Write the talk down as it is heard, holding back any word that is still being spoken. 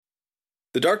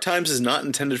The Dark Times is not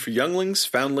intended for younglings,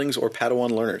 foundlings, or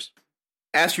Padawan learners.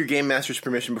 Ask your game master's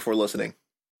permission before listening.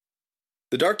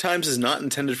 The Dark Times is not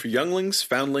intended for younglings,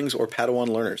 foundlings, or Padawan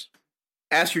learners.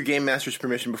 Ask your game master's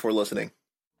permission before listening.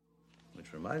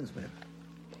 Which reminds me.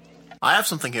 I have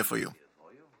something here for you.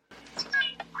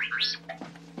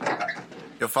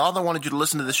 Your father wanted you to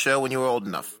listen to this show when you were old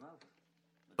enough,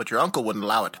 but your uncle wouldn't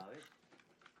allow it.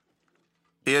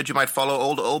 Feared you might follow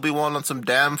old Obi-Wan on some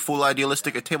damn fool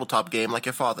idealistic tabletop game like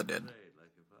your father did.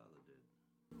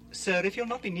 Sir, if you'll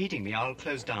not be needing me, I'll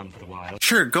close down for a while.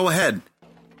 Sure, go ahead.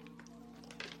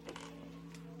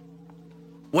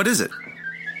 What is it?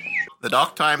 The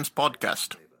Dark Times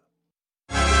podcast.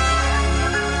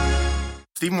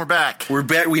 Stephen, we're back. We're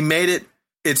back. We made it.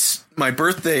 It's my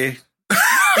birthday.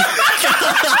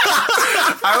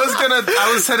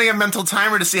 I was setting a mental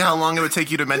timer to see how long it would take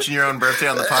you to mention your own birthday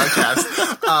on the podcast.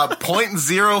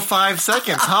 0.05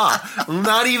 seconds, huh?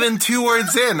 Not even 2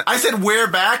 words in. I said, we're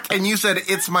back, and you said,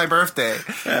 it's my birthday.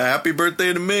 Happy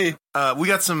birthday to me. We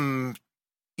got some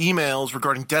emails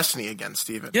regarding Destiny again,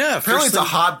 Steven. Yeah. Apparently it's a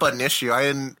hot button issue. I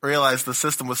didn't realize the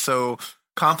system was so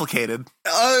complicated.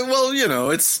 Well, you know,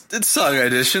 it's Saga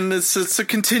Edition. It's a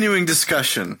continuing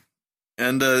discussion.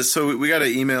 And so we got an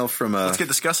email from... let's get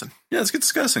discussing. Yeah, let's get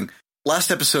discussing. Last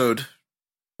episode,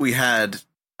 we had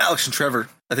Alex and Trevor,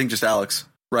 I think just Alex,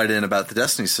 write in about the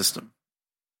Destiny system.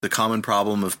 The common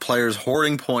problem of players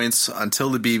hoarding points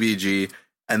until the BBG,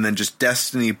 and then just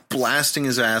Destiny blasting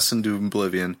his ass into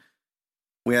oblivion.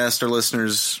 We asked our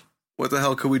listeners, what the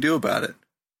hell could we do about it?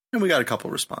 And we got a couple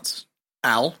responses.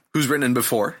 Al, who's written in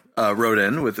before, wrote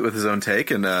in with his own take,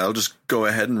 and I'll just go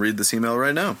ahead and read this email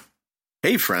right now.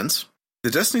 Hey, friends. The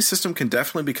Destiny system can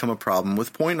definitely become a problem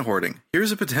with point hoarding.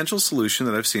 Here's a potential solution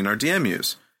that I've seen our DM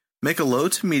use. Make a low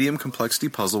to medium complexity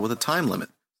puzzle with a time limit.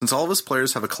 Since all of us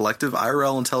players have a collective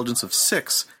IRL intelligence of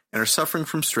 6 and are suffering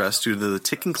from stress due to the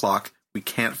ticking clock, we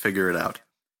can't figure it out.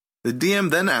 The DM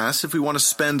then asks if we want to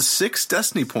spend 6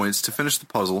 Destiny points to finish the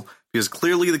puzzle, because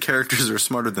clearly the characters are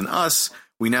smarter than us.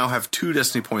 We now have 2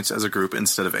 Destiny points as a group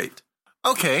instead of 8.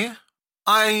 Okay.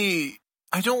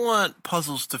 I don't want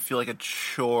puzzles to feel like a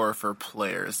chore for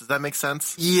players. Does that make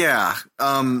sense? Yeah.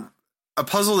 A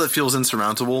puzzle that feels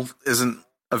insurmountable isn't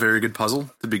a very good puzzle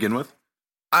to begin with.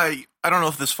 I don't know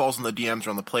if this falls on the DMs or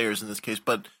on the players in this case,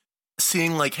 but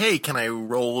seeing like, hey, can I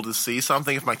roll to see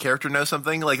something if my character knows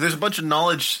something? Like, there's a bunch of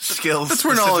knowledge skills. That's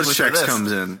where knowledge checks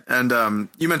comes in. And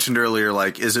you mentioned earlier,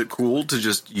 like, is it cool to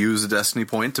just use a Destiny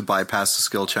point to bypass the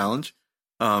skill challenge?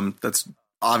 That's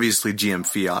obviously GM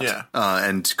fiat. Yeah.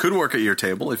 And could work at your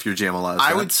table if your GM allows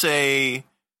that. I would say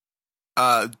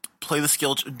play the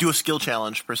skill, do a skill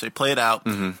challenge per se, play it out.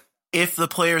 Mm-hmm. If the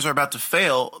players are about to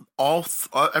fail,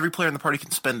 every player in the party can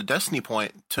spend a Destiny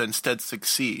point to instead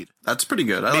succeed. That's pretty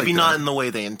good. Maybe not in the way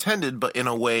they intended, but in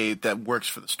a way that works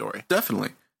for the story. Definitely.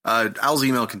 Al's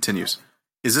email continues.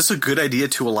 Is this a good idea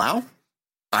to allow?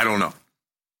 I don't know.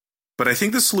 But I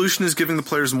think the solution is giving the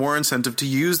players more incentive to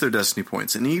use their Destiny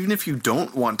points. And even if you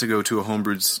don't want to go to a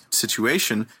homebrewed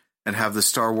situation and have the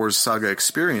Star Wars saga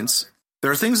experience, there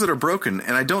are things that are broken,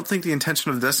 and I don't think the intention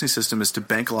of the Destiny system is to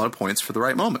bank a lot of points for the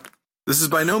right moment. This is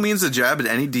by no means a jab at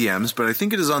any DMs, but I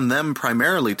think it is on them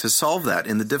primarily to solve that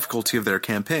in the difficulty of their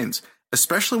campaigns,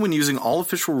 especially when using all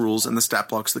official rules and the stat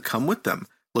blocks that come with them.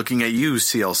 Looking at you,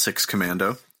 CL6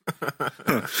 Commando.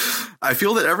 I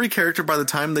feel that every character by the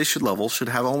time they should level should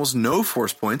have almost no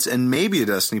force points and maybe a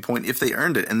Destiny point if they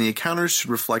earned it, and the encounters should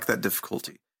reflect that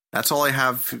difficulty. That's all I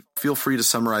have. Feel free to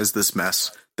summarize this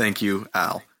mess. Thank you,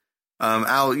 Al.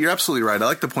 Al, you're absolutely right. I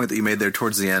like the point that you made there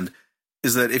towards the end,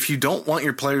 is that if you don't want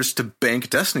your players to bank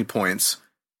Destiny points,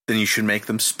 then you should make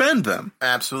them spend them.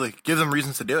 Absolutely. Give them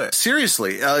reasons to do it.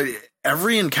 Seriously,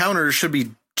 every encounter should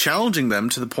be challenging them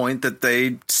to the point that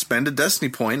they spend a Destiny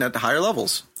point at higher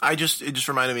levels. It just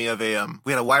reminded me of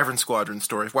we had a Wyvern Squadron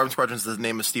story. Wyvern Squadron is the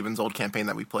name of Steven's old campaign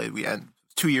that we played. We had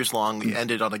 2 years long. We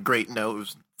ended on a great note. It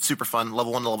was super fun.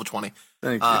 Level 1 to level 20.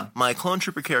 Thank you. My clone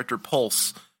trooper character,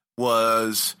 Pulse,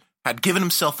 had given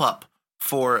himself up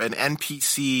for an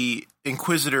NPC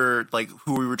Inquisitor, like,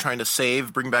 who we were trying to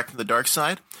save, bring back from the dark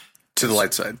side. To the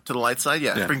light side. To the light side,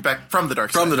 yeah. Bring back from the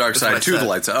dark side. From the dark side to the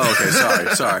light side. Oh,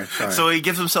 okay, sorry. So he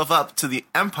gives himself up to the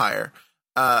Empire,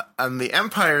 and the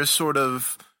Empire is sort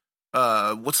of,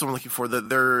 what's the word I'm looking for?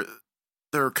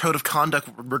 Their code of conduct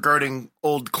regarding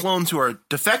old clones who are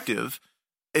defective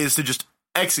is to just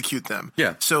execute them.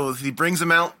 Yeah. So he brings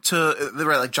them out to,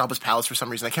 they're at like Jabba's palace for some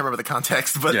reason. I can't remember the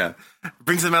context, but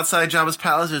brings them outside Jabba's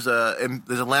palace. There's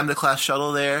a Lambda class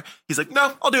shuttle there. He's like,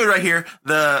 no, I'll do it right here.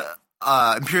 The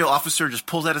Imperial officer just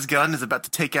pulls out his gun, is about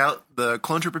to take out the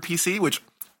clone trooper PC, which,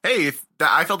 hey,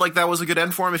 I felt like that was a good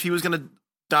end for him if he was going to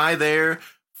die there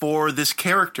for this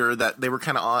character that they were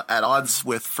kind of at odds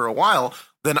with for a while,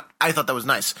 then I thought that was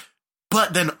nice.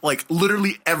 But then, like,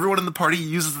 literally everyone in the party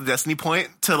uses the destiny point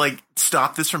to, like,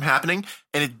 stop this from happening,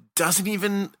 and it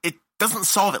doesn't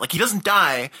solve it. Like, he doesn't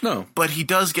die, No. but he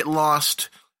does get lost.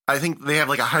 I think they have,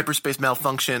 like, a hyperspace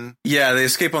malfunction. Yeah, they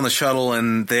escape on the shuttle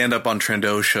and they end up on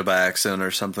Trandosha by accident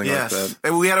or something like that.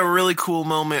 And we had a really cool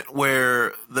moment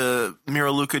where the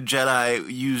Miraluka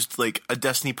Jedi used, like, a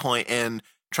destiny point and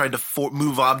tried to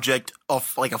move object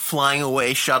off, like, a flying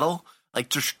away shuttle. Like,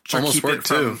 to almost keep worked, it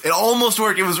from, too. It almost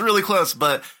worked. It was really close,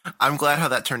 but I'm glad how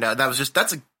that turned out. That's put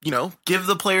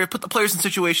the players in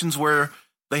situations where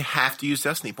they have to use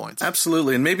destiny points.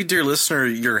 Absolutely. And maybe, dear listener,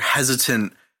 you're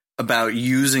hesitant about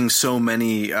using so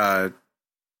many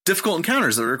difficult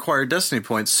encounters that require destiny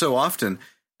points so often.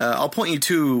 I'll point you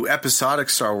to episodic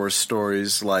Star Wars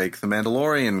stories like The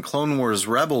Mandalorian, Clone Wars,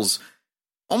 Rebels.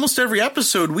 Almost every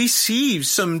episode, we see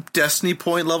some Destiny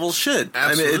Point level shit.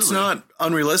 Absolutely. I mean, it's not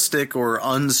unrealistic or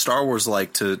un-Star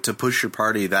Wars-like to push your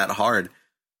party that hard.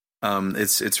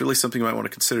 It's really something you might want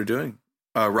to consider doing.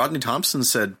 Rodney Thompson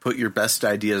said, put your best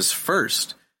ideas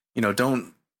first.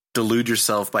 Don't delude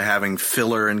yourself by having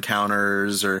filler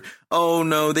encounters or, oh,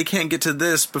 no, they can't get to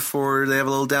this before they have a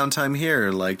little downtime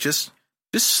here. Like, just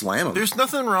slam them. There's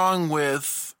nothing wrong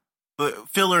with the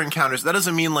filler encounters. That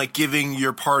doesn't mean like giving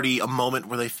your party a moment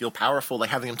where they feel powerful, like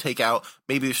having them take out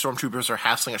maybe the stormtroopers are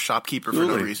hassling a shopkeeper for no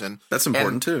Absolutely. reason. That's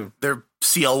important And too. They're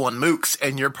CL1 mooks,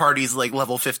 and your party's like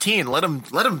level 15. Let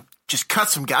them just cut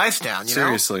some guys down. You know?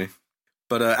 Seriously.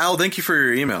 But Al, thank you for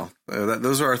your email.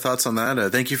 Those are our thoughts on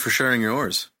that. Thank you for sharing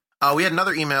yours. We had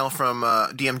another email from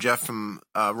DM Jeff from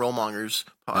Rollmongers.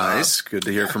 Nice. Good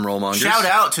to hear from Rollmongers. Shout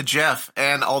out to Jeff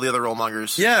and all the other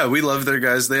Rollmongers. Yeah, we love their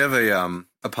guys. They have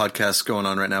a podcast going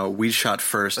on right now. We Shot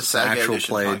First. A It's Saga actual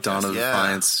Edition play. podcast, Dawn of yeah.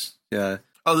 Defiance. Yeah.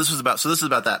 Oh, this is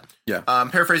about that. Yeah.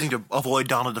 Paraphrasing to avoid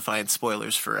Dawn of Defiance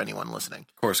spoilers for anyone listening.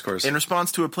 Of course. In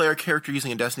response to a player character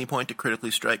using a destiny point to critically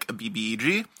strike a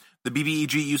BBEG, the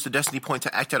BBEG used the destiny point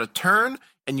to act out a turn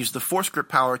and used the force grip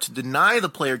power to deny the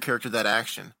player character that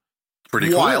action. Pretty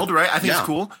cool. Wild, right? I think Yeah. it's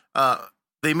cool.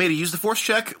 They made a use the force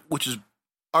check, which is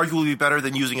arguably better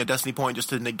than using a destiny point just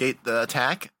to negate the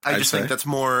attack. I I'd just say. think that's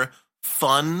more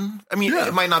fun. I mean, Yeah.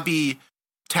 it might not be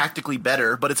tactically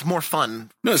better, but it's more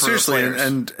fun. No, for seriously. players.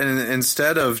 And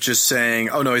instead of just saying,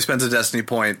 oh, no, he spends a destiny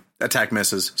point, attack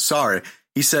misses. Sorry.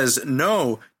 He says,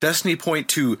 no, destiny point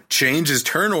to change his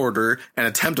turn order and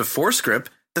attempt a force grip.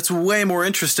 That's way more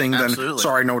interesting than, Absolutely.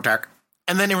 sorry, no attack.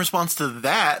 And then in response to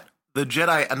that,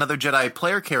 another Jedi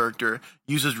player character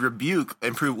uses rebuke,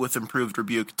 improved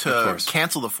rebuke Of to course.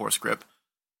 cancel the force grip.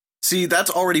 See, that's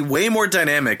already way more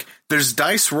dynamic. There's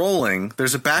dice rolling.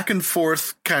 There's a back and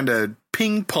forth kind of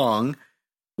ping pong.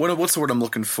 What's the word I'm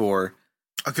looking for?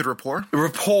 A good rapport.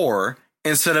 Rapport,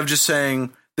 instead of just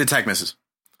saying the attack misses.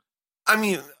 I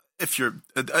mean, if you're,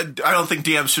 I don't think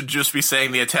DMs should just be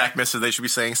saying the attack misses. They should be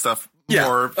saying stuff Yeah,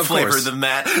 more of flavor course. than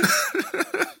that.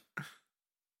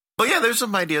 But yeah, there's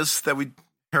some ideas that we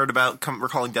heard about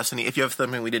recalling Destiny. If you have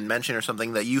something we didn't mention or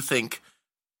something that you think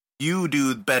you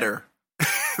do better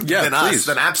Yeah, than please. us,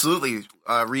 then absolutely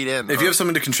read in. If you have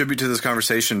something to contribute to this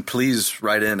conversation, please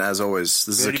write in. As always,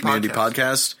 this is a community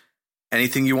podcast.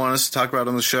 Anything you want us to talk about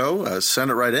on the show,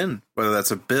 send it right in. Whether that's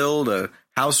a build, a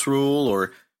house rule,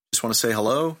 or just want to say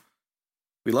hello,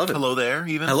 we love it. Hello there,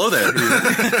 even. Hello there.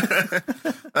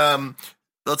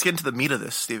 Let's get into the meat of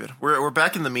this, Steven. We're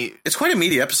back in the meat. It's quite a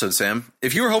meaty episode, Sam.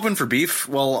 If you were hoping for beef,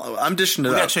 well, I'm dishing it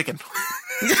We up. got chicken.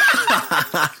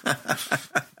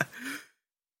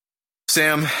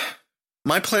 Sam,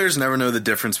 my players never know the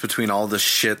difference between all the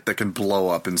shit that can blow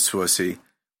up in Suosi.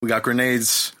 We got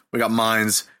grenades, we got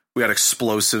mines, we got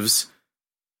explosives.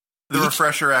 The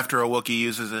refresher after a Wookiee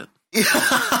uses it.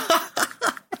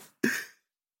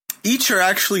 Each are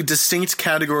actually distinct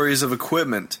categories of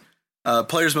equipment.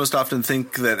 Players most often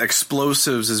think that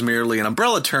explosives is merely an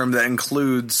umbrella term that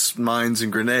includes mines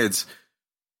and grenades.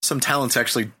 Some talents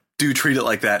actually do treat it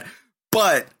like that.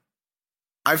 But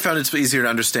I've found it's easier to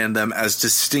understand them as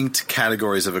distinct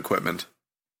categories of equipment.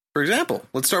 For example,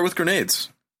 let's start with grenades.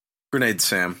 Grenades,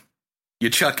 Sam.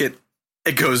 You chuck it,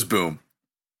 it goes boom.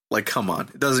 Like, come on.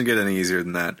 It doesn't get any easier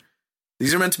than that.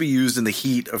 These are meant to be used in the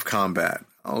heat of combat.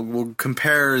 We'll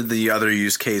compare the other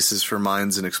use cases for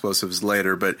mines and explosives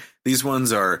later, but these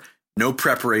ones are no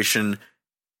preparation.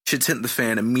 Shit's hitting the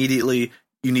fan immediately.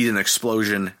 You need an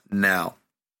explosion now.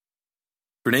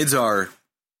 Grenades are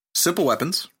simple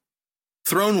weapons,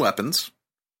 thrown weapons,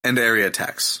 and area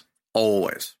attacks.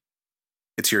 Always.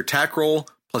 It's your attack roll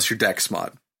plus your dex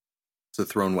mod. It's a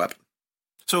thrown weapon.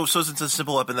 So since it's a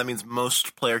simple weapon, that means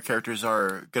most player characters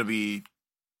are going to be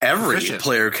every proficient.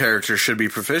 player character should be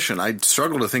proficient. I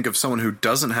struggle to think of someone who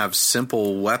doesn't have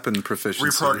simple weapon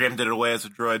proficiency. Reprogrammed it away as a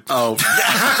droid. Oh,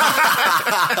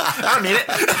 I don't need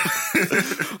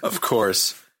it. of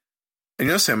course.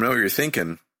 And Sam, I know what you're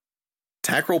thinking.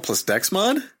 Attack roll plus dex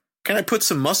mod? Can I put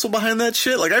some muscle behind that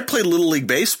shit? Like, I played Little League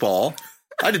Baseball.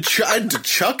 I had to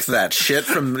chuck that shit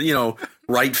from,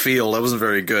 right field. That wasn't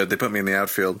very good. They put me in the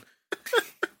outfield.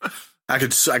 I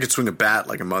could swing a bat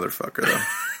like a motherfucker, though.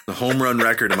 The home run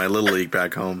record in my Little League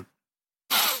back home.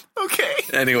 Okay.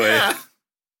 Anyway,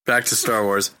 back to Star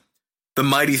Wars. The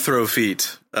mighty throw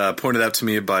feat, pointed out to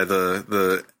me by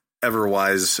the ever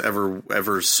wise,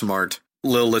 ever smart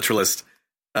Lil Literalist,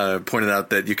 pointed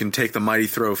out that you can take the mighty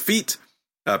throw feat,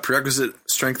 prerequisite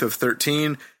strength of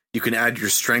 13. You can add your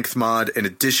strength mod in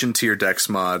addition to your dex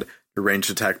mod, your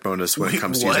ranged attack bonus when it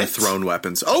comes to using thrown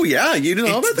weapons. Oh yeah, you didn't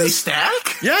know about this? They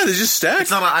stack? Yeah, they just stack.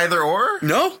 It's not an either or?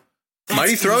 No. That's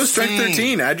Mighty throw, insane. strength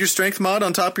 13. Add your strength mod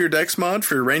on top of your dex mod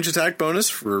for your ranged attack bonus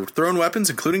for thrown weapons,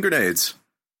 including grenades.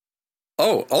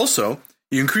 Oh, also,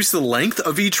 you increase the length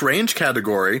of each range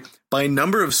category by a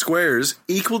number of squares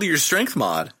equal to your strength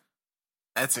mod.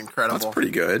 That's incredible. That's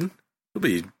pretty good. You'll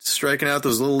be striking out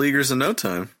those little leaguers in no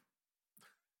time.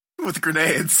 With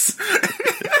grenades.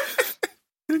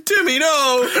 Timmy,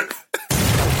 no!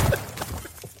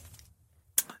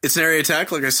 It's an area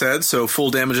attack, like I said, so full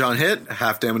damage on hit,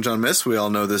 half damage on miss. We all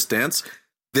know this dance.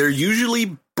 They're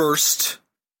usually burst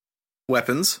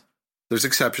weapons. There's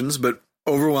exceptions, but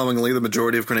overwhelmingly the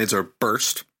majority of grenades are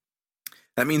burst.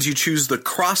 That means you choose the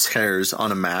crosshairs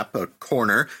on a map, a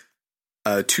corner.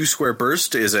 A 2-square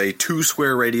burst is a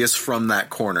 2-square radius from that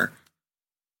corner.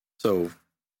 So,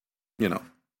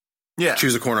 Yeah.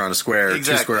 choose a corner on a square,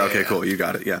 Exactly, 2-square. Okay, yeah. cool, you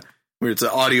got it, yeah. It's an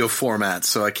audio format,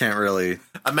 so I can't really...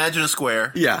 Imagine a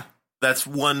square. Yeah. That's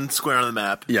one square on the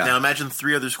map. Yeah. Now imagine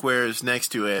 3 other squares next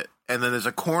to it, and then there's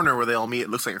a corner where they all meet. It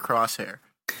looks like a crosshair.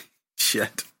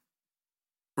 Shit.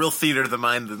 Real theater of the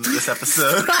mind in this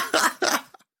episode.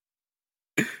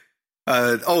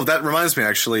 That reminds me,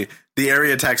 actually. The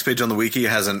area attacks page on the wiki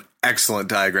has an excellent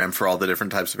diagram for all the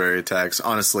different types of area attacks.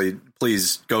 Honestly,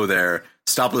 please go there.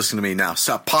 Stop listening to me now.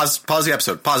 Stop. Pause the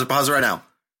episode. Pause it right now.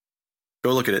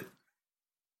 Go look at it.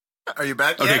 Are you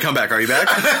back? Okay, yet? come back. Are you back?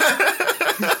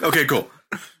 Okay, cool.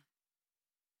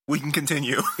 We can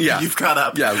continue. Yeah. You've caught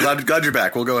up. Yeah, glad you're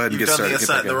back. We'll go ahead and You've get done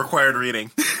started. the required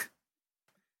reading.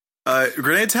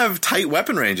 Grenades have tight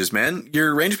weapon ranges, man.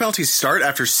 Your range penalties start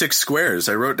after 6 squares.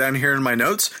 I wrote down here in my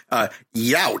notes,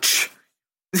 youch.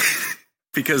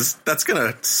 Because that's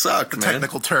gonna suck, man.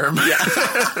 Technical term. Yeah.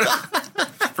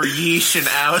 For yeesh and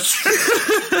ouch.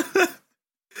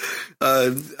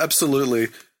 Absolutely.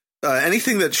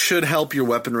 Anything that should help your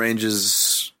weapon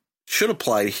ranges should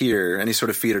apply here. Any sort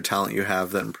of feat or talent you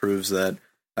have that improves that.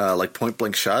 Like point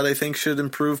blank shot, I think should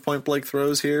improve point blank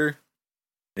throws here.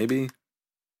 Maybe.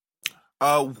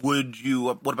 What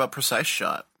about precise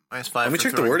shot? -5. Let me for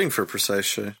check the throwing. wording for precise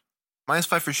shot.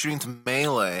 -5 for shooting to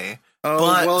melee. Oh,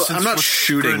 But well, since I'm not with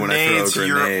shooting when I throw a grenades,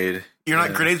 grenade. You're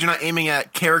not grenades. You're not aiming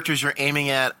at characters. You're aiming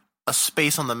at a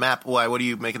space on the map. Why? What are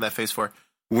you making that face for?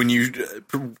 When you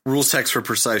rules text for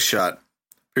precise shot,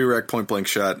 prereq point blank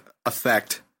shot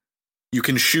effect, you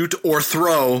can shoot or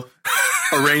throw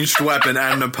a ranged weapon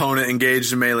at an opponent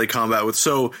engaged in melee combat with.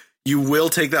 So you will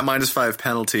take that -5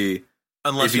 penalty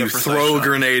Unless if you have precise throw a shot.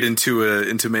 grenade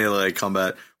into melee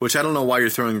combat. Which I don't know why you're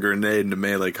throwing a grenade into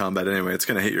melee combat anyway. It's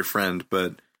going to hit your friend,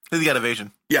 but He's got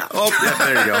evasion. yeah. Oh, yeah,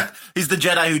 there you go. He's the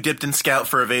Jedi who dipped in scout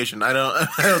for evasion. I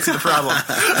don't see the problem.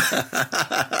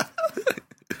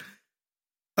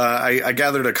 I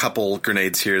gathered a couple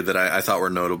grenades here that I thought were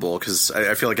notable because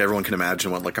I feel like everyone can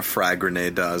imagine what like a frag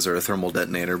grenade does or a thermal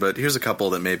detonator, but here's a couple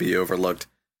that maybe you overlooked.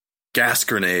 Gas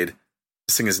grenade.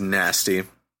 This thing is nasty.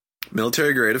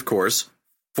 Military grade, of course.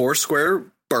 4-square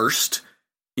burst.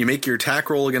 You make your attack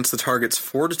roll against the target's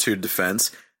fortitude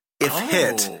defense. If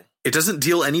hit, it doesn't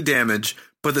deal any damage,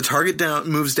 but the target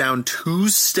moves down 2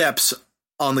 steps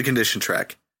on the condition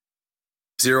track.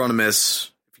 0 on a miss.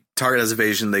 Target has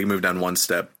evasion, they move down 1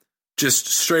 step. Just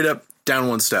straight up down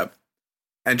 1 step.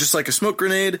 And just like a smoke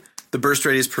grenade, the burst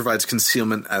radius provides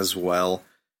concealment as well.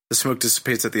 The smoke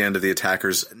dissipates at the end of the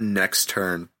attacker's next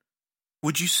turn.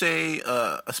 Would you say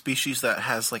a species that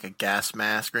has like a gas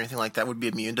mask or anything like that would be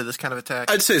immune to this kind of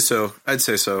attack? I'd say so.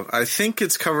 I think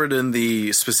it's covered in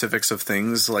the specifics of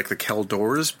things like the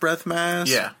Keldor's breath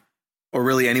mask. Yeah. Or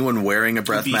really anyone wearing a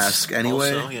breath mask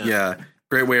anyway. Also, yeah.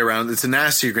 Great way around. It's a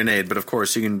nasty grenade, but of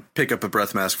course you can pick up a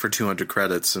breath mask for 200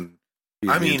 credits and be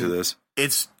immune to this.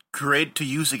 It's great to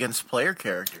use against player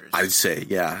characters. I'd say,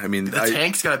 yeah. I mean, the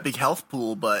tank's got a big health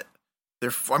pool, but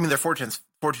their fortune's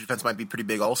fortitude defense might be pretty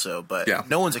big also, but Yeah.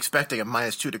 no one's expecting a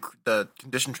 -2 to the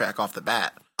condition track off the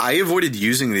bat. I avoided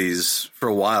using these for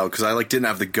a while because I didn't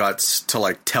have the guts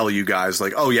to tell you guys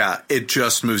oh yeah, it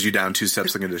just moves you down 2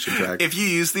 steps the condition track. If you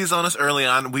use these on us early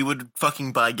on, we would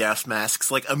fucking buy gas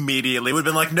masks immediately. We'd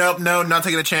been like, nope, no, not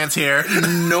taking a chance here.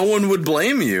 No one would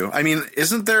blame you. I mean,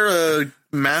 isn't there a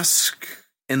mask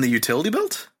in the utility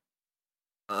belt?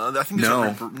 I think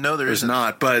No, there there's isn't.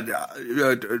 not. But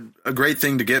a great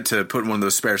thing to get to put in one of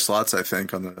those spare slots, I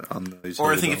think, on the utility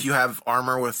Or I think belt. if you have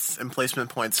armor with emplacement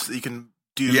points, you can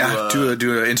do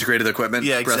do a integrated equipment.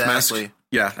 Yeah, breath exactly. mask.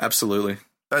 Yeah, absolutely.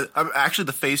 Actually,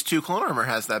 the Phase 2 clone armor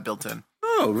has that built in.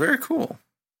 Oh, very cool.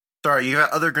 Sorry, you got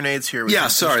other grenades here. Yeah,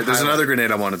 sorry. There's another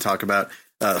grenade I want to talk about.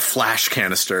 Flash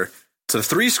canister. It's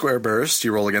a 3-square burst.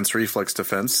 You roll against reflex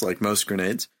defense, like most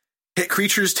grenades. Hit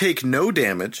creatures take no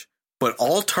damage, but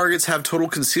all targets have total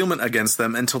concealment against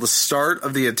them until the start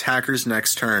of the attacker's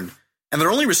next turn. And they're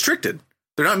only restricted.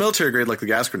 They're not military grade like the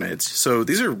gas grenades, so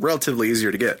these are relatively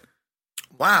easier to get.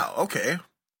 Wow, okay.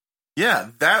 Yeah,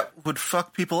 that would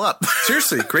fuck people up.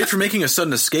 Seriously, great for making a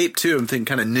sudden escape, too. I'm thinking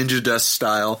kind of Ninja Dust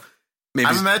style. Maybe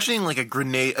I'm imagining a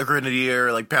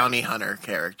grenadier, bounty hunter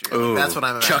character. Oh, That's what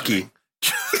I'm imagining. Chucky.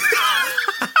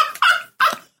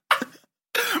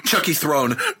 Chucky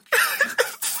Throne.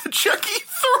 Chucky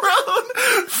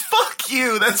Throne! Fuck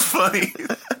you, that's funny.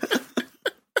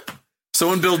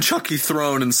 Someone build Chucky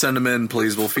Throne and send him in,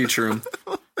 please. We'll feature him.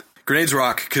 Grenades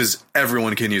rock because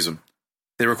everyone can use them.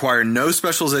 They require no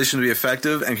specialization to be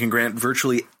effective and can grant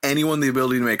virtually anyone the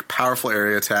ability to make powerful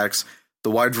area attacks.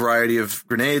 The wide variety of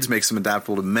grenades makes them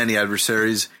adaptable to many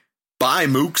adversaries. Bye,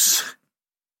 mooks.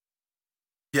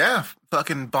 Yeah,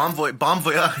 fucking bon voyage. Bon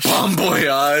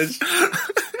voyage.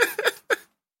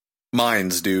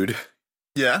 Mines, dude.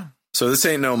 Yeah. So this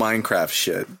ain't no Minecraft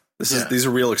shit. These are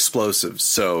real explosives,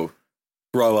 so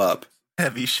grow up.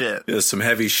 Heavy shit. It's some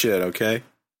heavy shit, okay?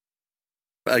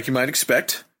 Like you might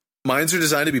expect, mines are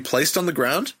designed to be placed on the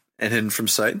ground and hidden from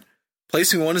sight.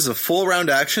 Placing one is a full round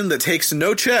action that takes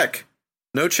no check.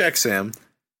 No check, Sam.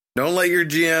 Don't let your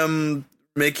GM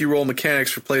make you roll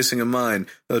mechanics for placing a mine.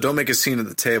 Though don't make a scene at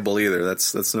the table either.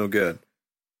 That's no good.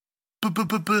 My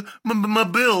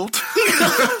build.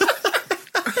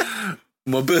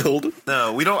 My build.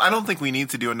 No, we don't. I don't think we need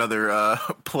to do another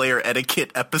player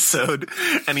etiquette episode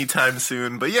anytime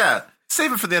soon. But yeah,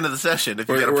 save it for the end of the session if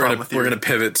you got a problem with We're going to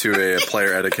pivot to a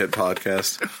player etiquette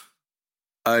podcast.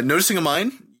 Noticing a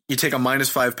mine, you take a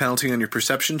 -5 penalty on your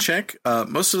perception check.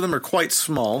 Most of them are quite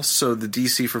small, so the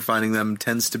DC for finding them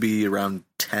tends to be around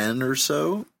 10 or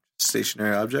so.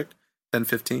 Stationary object, 10,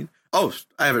 15. Oh,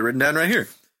 I have it written down right here.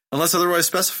 Unless otherwise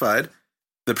specified,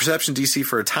 the perception DC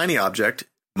for a tiny object,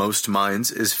 most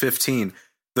mines, is 15.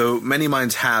 Though many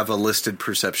mines have a listed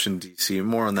perception DC.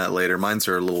 More on that later. Mines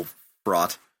are a little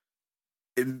fraught.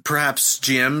 Perhaps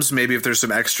GMs, maybe if there's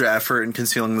some extra effort in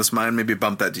concealing this mine, maybe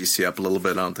bump that DC up a little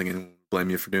bit. I don't think anyone would blame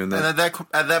you for doing that. And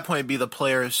at that point, it'd be the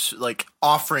players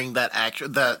offering that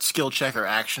action, that skill check or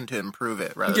action to improve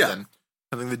it, rather than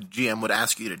something the GM would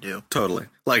ask you to do. Totally.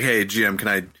 Like, hey, GM, can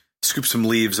I scoop some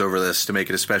leaves over this to make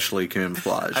it especially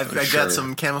camouflaged? I've got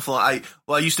some camouflage.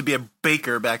 I used to be a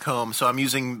baker back home, so I'm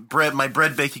using my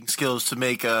bread baking skills to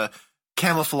make a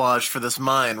camouflage for this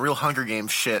mine. Real Hunger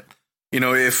Games shit. You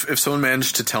know, if someone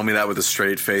managed to tell me that with a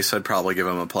straight face, I'd probably give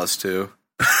them a +2.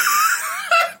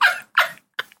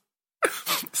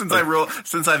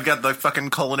 Since I've got the fucking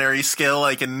culinary skill,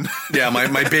 I can. Yeah,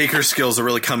 my baker skills are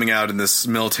really coming out in this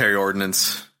military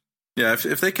ordinance. Yeah,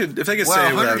 if they could Wow,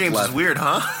 say Hunger Games is weird,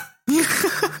 huh? You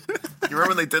remember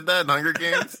when they did that in Hunger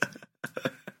Games?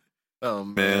 Oh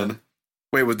man.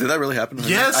 Wait, did that really happen?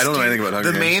 Yes, I don't know anything about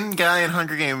Hunger Games. The main guy in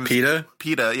Hunger Games, PETA,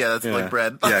 yeah, that's like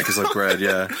bread. Yeah, because like bread,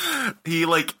 yeah. He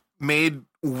made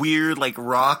weird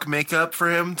rock makeup for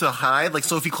him to hide.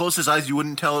 So if he closed his eyes, you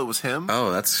wouldn't tell it was him.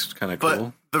 Oh, that's kind of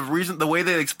cool. But the way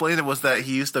they explained it was that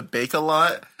he used to bake a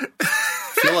lot.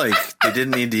 I feel like they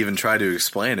didn't need to even try to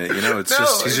explain it. You know,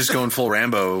 he's just going full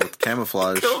Rambo with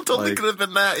camouflage. Totally could have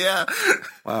been that, yeah.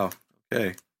 Wow.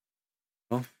 Okay.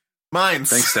 Well, Mines.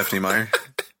 Thanks, Stephanie Meyer.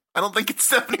 I don't think it's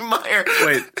Stephanie Meyer.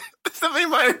 Wait. Stephanie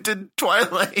Meyer did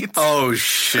Twilight. Oh,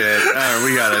 shit.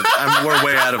 We got it. We're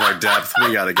way out of our depth.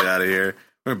 We got to get out of here.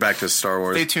 We're back to Star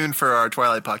Wars. Stay tuned for our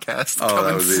Twilight podcast. Oh,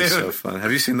 that would be soon. so fun.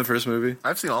 Have you seen the first movie?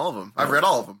 I've seen all of them. I've read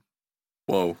all of them.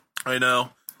 Whoa. I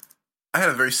know. I had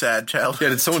a very sad childhood. Yeah,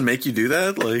 did someone make you do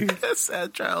that? A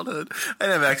sad childhood. I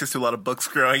didn't have access to a lot of books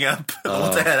growing up. The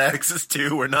ones I had access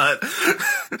to were not.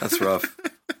 That's rough.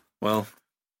 Well.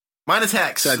 Mine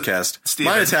attacks. Sadcast.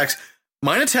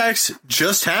 Mine attacks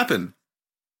just happen.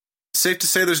 Safe to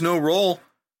say there's no roll.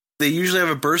 They usually have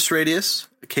a burst radius,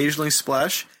 occasionally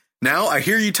splash. Now, I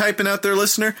hear you typing out there,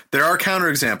 listener. There are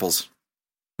counterexamples.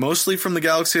 Mostly from the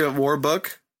Galaxy at War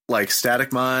book, like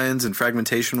static mines and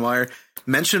fragmentation wire,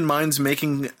 mention mines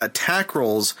making attack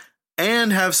rolls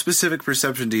and have specific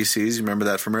perception DCs. You remember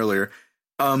that from earlier.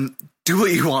 Do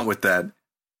what you want with that.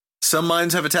 Some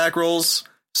mines have attack rolls,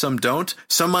 some don't.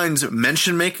 Some mines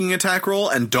mention making attack roll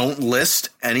and don't list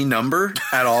any number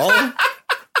at all.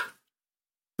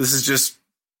 This is just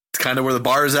kind of where the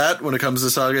bar is at when it comes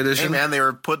to Saga Edition. Hey man, they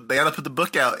had to put the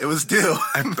book out. It was due.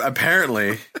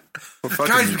 Apparently.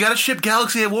 Guys, we got to ship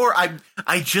Galaxy at War.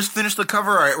 I just finished the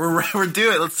cover art. We're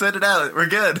due it. Let's send it out. We're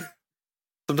good.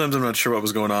 Sometimes I'm not sure what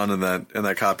was going on in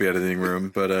that copy editing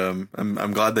room, but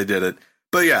I'm glad they did it.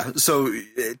 But yeah, so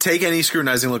take any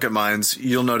scrutinizing look at mines.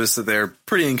 You'll notice that they're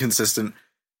pretty inconsistent.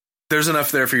 There's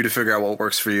enough there for you to figure out what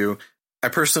works for you. I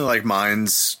personally like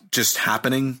mines just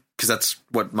happening, because that's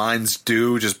what mines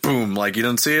do. Just boom, like you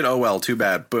don't see it. Oh well, too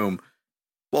bad. Boom.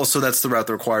 Well, so that's the route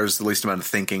that requires the least amount of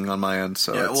thinking on my end.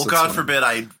 So yeah, well, God forbid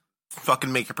I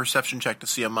fucking make a perception check to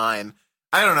see a mine.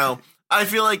 I don't know. I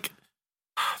feel like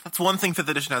that's one thing 5th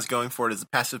edition has going for it is the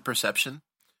passive perception,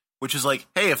 which is like,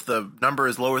 hey, if the number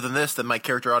is lower than this, then my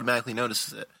character automatically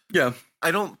notices it. Yeah. I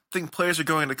don't think players are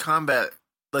going into combat,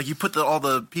 like you put all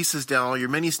the pieces down, all your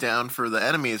minis down for the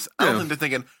enemies. I don't think they're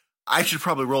thinking, I should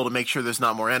probably roll to make sure there's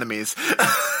not more enemies.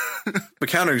 But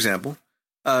counterexample,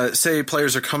 say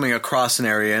players are coming across an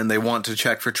area and they want to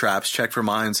check for traps, check for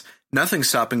mines. Nothing's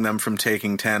stopping them from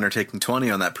taking 10 or taking 20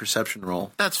 on that perception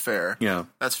roll. That's fair. Yeah.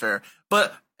 That's fair.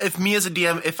 But if me as a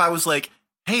DM, if I was like,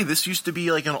 hey, this used to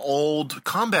be like an old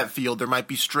combat field, there might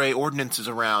be stray ordnances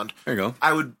around. There you go.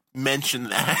 I would mention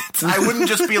that. I wouldn't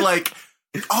just be like,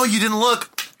 oh, you didn't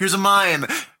look. Here's a mine.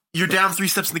 You're down 3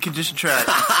 steps in the condition track.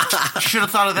 Should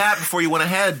have thought of that before you went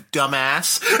ahead,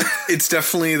 dumbass. It's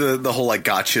definitely the whole like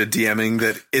gotcha DMing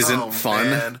that isn't fun.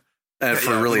 Man.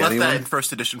 For really we left anyone. that in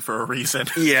 1st edition for a reason.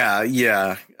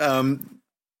 Yeah.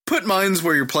 Put mines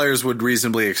where your players would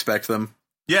reasonably expect them.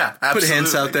 Yeah, absolutely. Put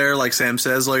hints out there, like Sam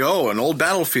says, like, oh, an old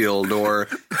battlefield or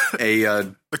a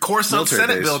the Coruscant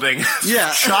Senate base. Building.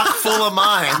 Yeah. Chock full of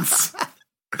mines.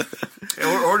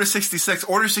 Order 66.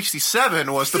 Order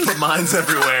 67 was to put mines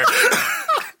everywhere.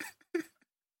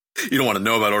 You don't want to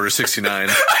know about Order 69.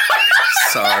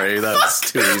 Sorry,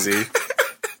 that's too easy.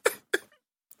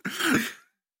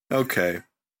 Okay.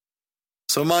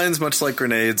 So mines, much like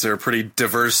grenades, are a pretty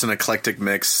diverse and eclectic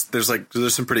mix. There's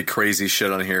some pretty crazy shit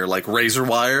on here, like razor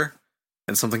wire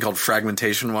and something called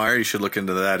fragmentation wire. You should look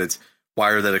into that. It's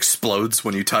wire that explodes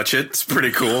when you touch it. It's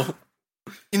pretty cool.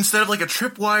 Instead of like a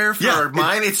tripwire for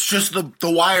mine, it's just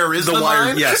the wire is the wire.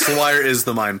 mine? Yes, the wire is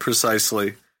the mine,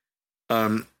 precisely.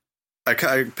 I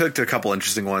picked a couple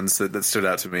interesting ones that stood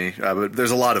out to me, but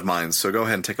there's a lot of mines, so go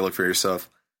ahead and take a look for yourself.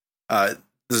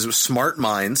 There's smart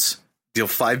mines, deal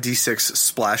 5d6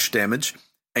 splash damage,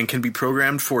 and can be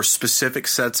programmed for specific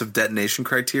sets of detonation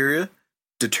criteria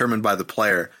determined by the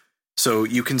player. So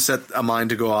you can set a mine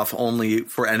to go off only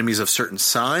for enemies of certain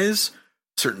size,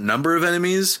 certain number of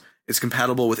enemies. It's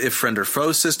compatible with if friend or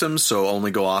foe systems, so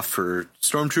only go off for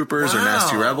stormtroopers or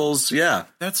nasty rebels. Yeah.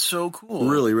 That's so cool.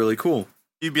 Really, really cool.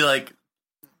 You'd be like,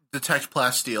 detect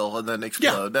plasteel and then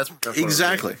explode. Yeah, that's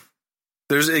exactly.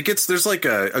 There's like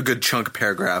a good chunk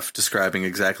paragraph describing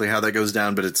exactly how that goes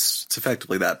down, but it's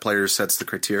effectively that. Player sets the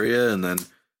criteria and then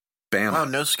bam. Wow,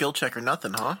 no skill check or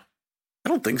nothing, huh? I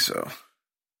don't think so.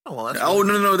 Oh, well, that's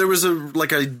no. There was a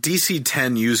DC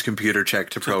 10 use computer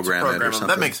check to program it or something.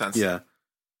 That makes sense. Yeah.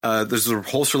 There's a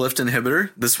holster lift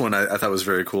inhibitor. This one I thought was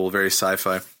very cool, very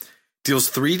sci-fi.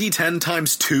 Deals 3d10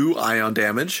 times 2 ion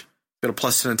damage. Got a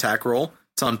 +10 attack roll.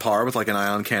 It's on par with like an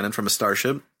ion cannon from a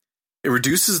starship. It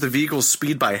reduces the vehicle's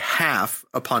speed by half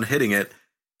upon hitting it,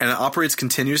 and it operates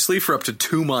continuously for up to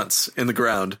 2 months in the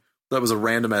ground. That was a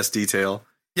random-ass detail.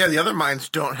 Yeah, the other mines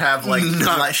don't have like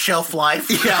shelf life.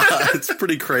 Yeah, it's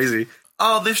pretty crazy.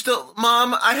 Oh, they're still...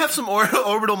 Mom, I have some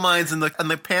orbital mines in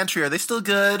the pantry. Are they still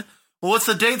good? Well, what's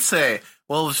the date say?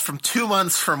 Well, it was from 2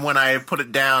 months from when I put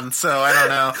it down, so I don't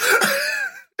know.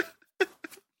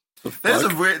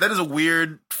 That is a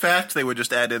weird fact they would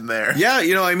just add in there. Yeah,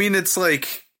 I mean, it's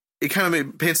like... It kind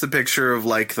of paints the picture of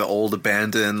like the old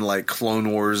abandoned like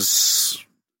Clone Wars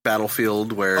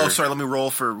battlefield where... Oh, sorry, let me roll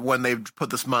for when they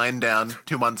put this mine down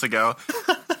 2 months ago.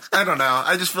 I don't know.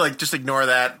 I just feel like just ignore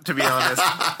that, to be honest.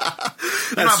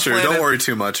 That's true. Don't worry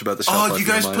too much about the shelf life. Oh, you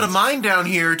guys put a mine down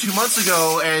here 2 months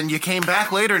ago and you came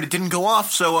back later and it didn't go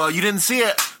off, so you didn't see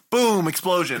it. Boom,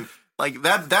 explosion. Like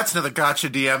that's another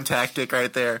gotcha DM tactic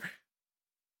right there.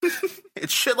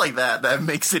 It's shit like that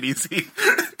makes it easy.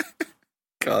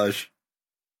 Gosh.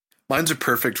 Mines are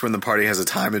perfect when the party has a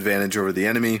time advantage over the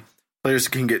enemy. Players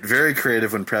can get very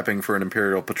creative when prepping for an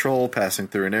Imperial patrol, passing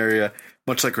through an area.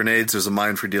 Much like grenades, there's a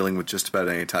mine for dealing with just about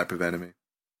any type of enemy.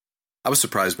 I was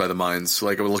surprised by the mines.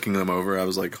 Like, I was looking them over, I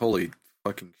was like, holy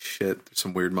fucking shit, there's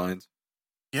some weird mines.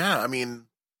 Yeah, I mean,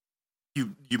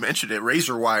 you mentioned it,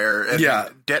 razor wire and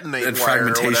detonate and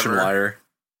wire fragmentation wire.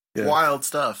 Yeah. Wild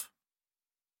stuff.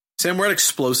 Sam, we're at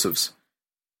explosives.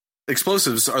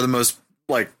 Explosives are the most,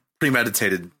 like,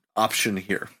 premeditated option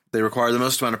here. They require the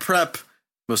most amount of prep,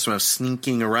 most amount of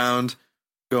sneaking around.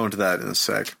 Go into that in a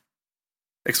sec.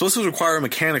 Explosives require a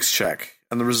mechanics check,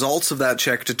 and the results of that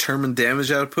check determine damage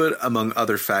output, among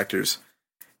other factors.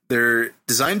 They're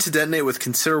designed to detonate with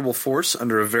considerable force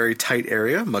under a very tight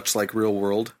area, much like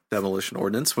real-world demolition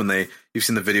ordnance. You've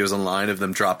seen the videos online of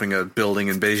them dropping a building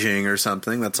in Beijing or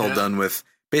something. That's all done with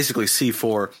basically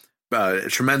C4, a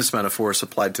tremendous amount of force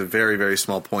applied to very, very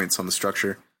small points on the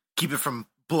structure. Keep it from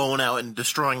blowing out and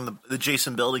destroying the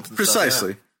adjacent buildings and Precisely. stuff.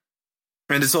 Precisely.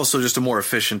 And it's also just a more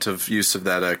efficient use of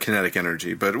that kinetic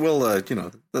energy. But we'll, that's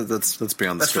beyond the scope of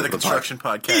the That's for the construction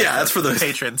podcast. Yeah, that's for the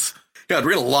patrons. God,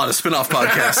 we got a lot of spin-off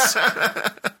podcasts.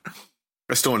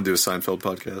 I still want to do a Seinfeld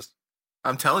podcast.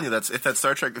 I'm telling you, if that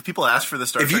Star Trek, if people ask for the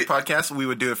Star Trek podcast, we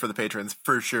would do it for the patrons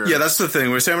for sure. Yeah, that's the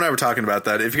thing. Sam and I were talking about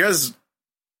that. If you guys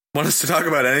want us to talk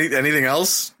about anything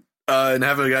else and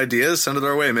have ideas, send it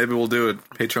our way. Maybe we'll do it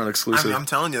Patreon exclusive. I'm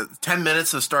telling you, 10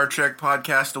 minutes of Star Trek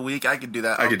podcast a week, I could do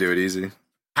that. I could do it easy.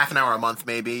 Half an hour a month,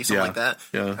 maybe, something like that.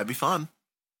 Yeah. That'd be fun.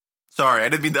 Sorry, I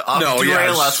didn't mean to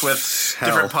derail us with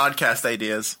different podcast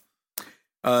ideas.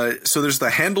 So there's the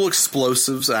handle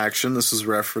explosives action. This was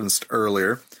referenced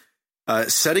earlier.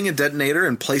 Setting a detonator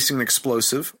and placing an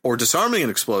explosive or disarming an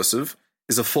explosive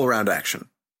is a full round action.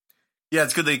 Yeah,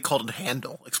 it's good they called it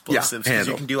handle explosives. Yeah,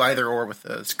 handle. You can do either or with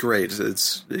this. It's great.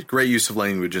 It's a great use of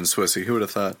language in Swissy. Who would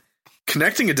have thought?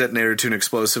 Connecting a detonator to an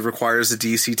explosive requires a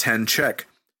DC 10 check.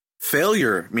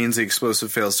 Failure means the explosive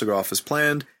fails to go off as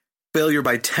planned. Failure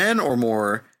by 10 or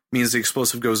more means the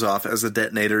explosive goes off as the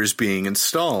detonator is being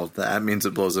installed. That means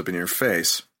it blows up in your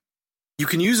face. You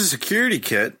can use a security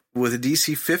kit with a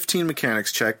DC 15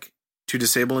 mechanics check to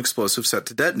disable an explosive set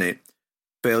to detonate.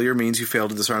 Failure means you fail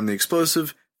to disarm the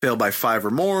explosive, fail by 5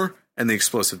 or more, and the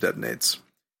explosive detonates.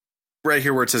 Right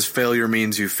here where it says failure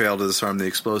means you fail to disarm the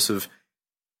explosive,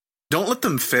 don't let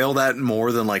them fail that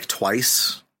more than like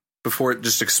twice before it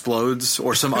just explodes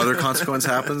or some other consequence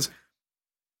happens.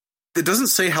 It doesn't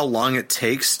say how long it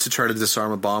takes to try to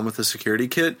disarm a bomb with a security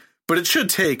kit, but it should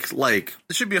take, like...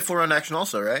 It should be a full round action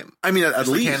also, right? I mean, at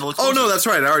least... Oh, no, that's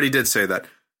right. I already did say that.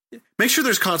 Make sure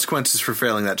there's consequences for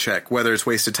failing that check, whether it's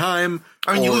wasted time...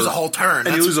 I mean, you lose a whole turn.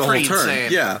 And you lose a whole turn.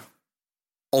 Insane. Yeah.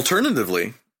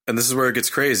 Alternatively, and this is where it gets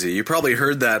crazy, you probably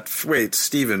heard that... Wait,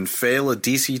 Steven, fail a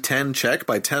DC 10 check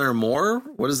by 10 or more?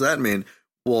 What does that mean?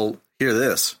 Well, hear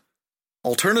this.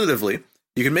 Alternatively,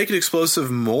 you can make an explosive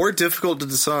more difficult to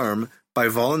disarm by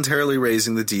voluntarily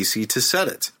raising the DC to set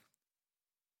it.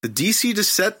 The DC to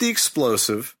set the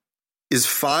explosive is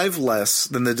 5 less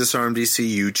than the disarm DC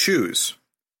you choose.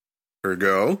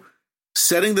 Ergo,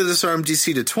 setting the disarm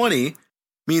DC to 20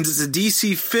 means it's a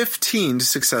DC 15 to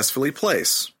successfully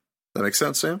place. That makes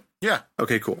sense, Sam? Yeah.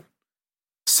 Okay, cool.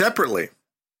 Separately,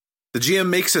 the GM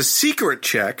makes a secret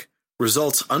check,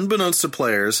 results unbeknownst to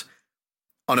players.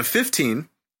 On a 15,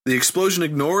 the explosion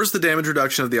ignores the damage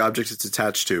reduction of the object it's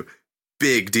attached to.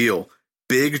 Big deal.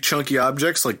 Big, chunky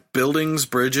objects like buildings,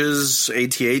 bridges,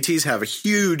 AT-ATs have a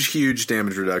huge, huge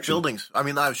damage reduction. Buildings. I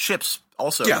mean, ships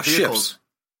also. Yeah, vehicles. ships.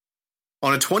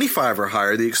 On a 25 or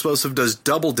higher, the explosive does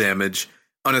double damage.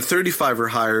 On a 35 or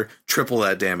higher, triple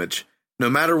that damage. No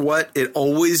matter what, it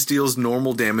always deals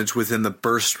normal damage within the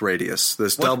burst radius.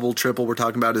 This double, triple we're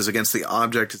talking about is against the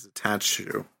object it's attached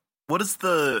to. What is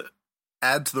the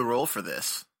add to the roll for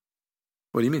this?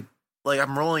 What do you mean? Like,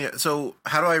 I'm rolling it. So,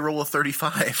 how do I roll a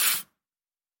 35?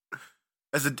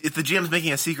 If the GM's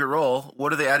making a secret roll,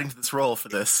 what are they adding to this roll for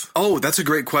this? Oh, that's a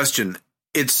great question.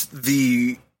 It's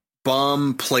the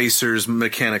bomb placer's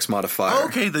mechanics modifier. Oh,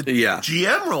 okay, the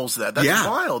GM rolls that. That's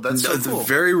wild. That's so cool. A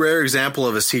very rare example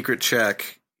of a secret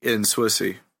check in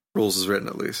Swissy. Rules is written,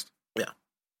 at least. Yeah.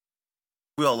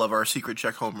 We all love our secret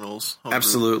check home rules.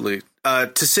 Absolutely.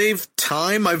 To save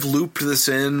time, I've looped this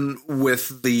in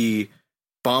with the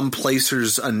bomb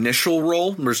placer's initial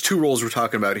roll. There's 2 rolls we're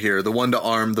talking about here. The one to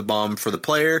arm the bomb for the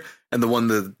player, and the one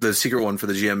the secret one for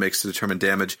the GM makes to determine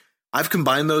damage. I've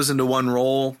combined those into one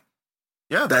roll.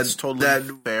 Yeah, that's totally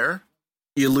fair.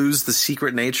 You lose the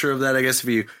secret nature of that, I guess, if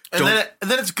you don't... And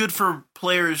then it's good for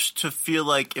players to feel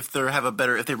like if they're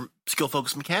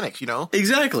skill-focused mechanics, you know?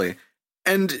 Exactly.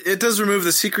 And it does remove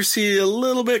the secrecy a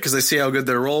little bit because they see how good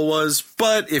their roll was.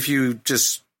 But if you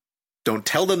just don't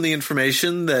tell them the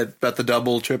information about the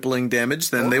double, tripling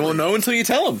damage, then they won't know until you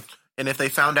tell them. And if they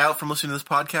found out from listening to this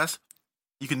podcast,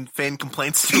 you can feign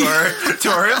complaints to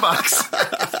our inbox.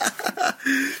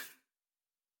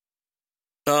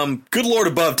 Good Lord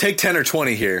above, take 10 or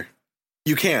 20 here.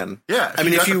 You can. Yeah. I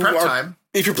mean,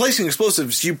 if you're placing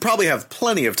explosives, you probably have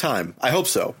plenty of time. I hope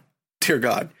so. Dear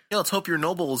God. Yeah, let's hope your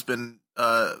noble has been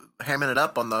hamming it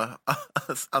up on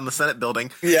the Senate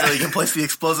building, yeah, so you can place the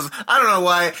explosives. I don't know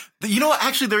why. You know what?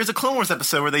 Actually, there is a Clone Wars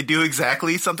episode where they do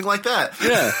exactly something like that.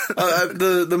 Yeah,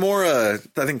 the more I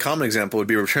think common example would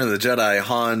be Return of the Jedi.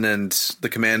 Han and the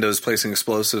Commandos placing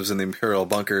explosives in the Imperial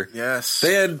bunker. Yes,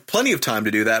 they had plenty of time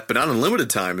to do that, but not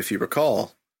unlimited time. If you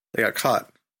recall, they got caught.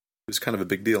 It was kind of a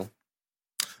big deal.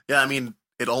 Yeah, I mean,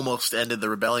 it almost ended the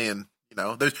rebellion. You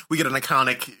know, we get an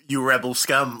iconic "You rebel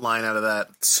scum" line out of that.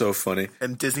 So funny.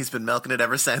 And Disney's been milking it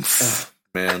ever since. Oh,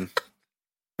 man,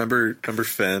 remember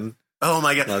Finn? Oh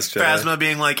my God, Phasma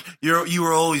being like, "You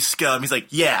were always scum." He's like,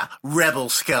 "Yeah, rebel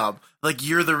scum." Like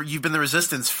you've been the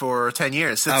Resistance for 10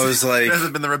 years. I was like, it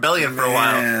hasn't been the rebellion for a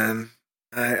while. Man,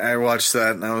 I watched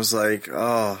that and I was like,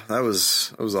 oh, that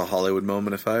was a Hollywood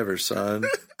moment if I ever saw it.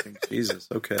 Jesus,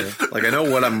 okay. Like I know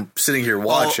what I'm sitting here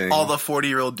watching. All the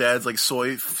 40-year-old dads like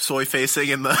soy facing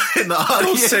in the audience.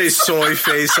 Don't say soy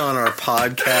face on our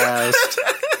podcast.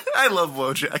 I love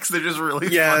Wojaks. They're just really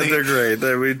funny. Yeah, they're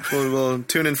great. We'll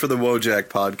tune in for the Wojak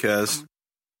podcast.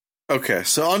 Okay,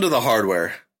 so onto the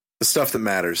hardware. The stuff that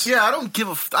matters. Yeah, I don't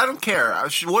care.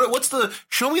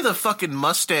 Show me the fucking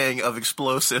Mustang of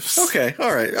explosives. Okay,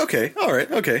 all right.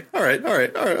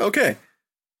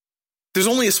 There's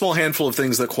only a small handful of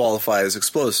things that qualify as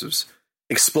explosives.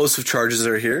 Explosive charges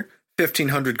are here.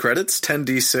 1,500 credits,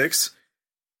 10d6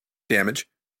 damage,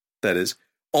 that is.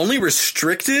 Only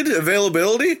restricted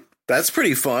availability? That's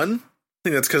pretty fun. I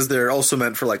think that's because they're also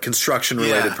meant for like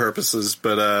construction-related purposes,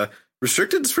 but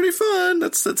restricted is pretty fun.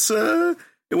 That's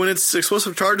when it's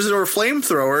explosive charges or a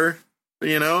flamethrower,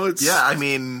 you know, it's... Yeah, I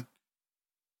mean...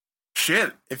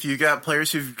 Shit, if you got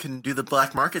players who can do the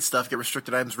black market stuff, get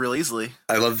restricted items real easily.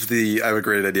 I have a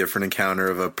great idea for an encounter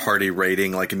of a party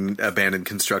raiding like an abandoned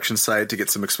construction site to get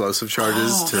some explosive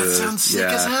charges. That sounds sick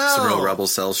as hell. Some real rebel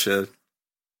cell shit.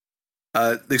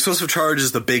 The explosive charge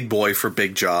is the big boy for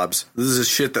big jobs. This is a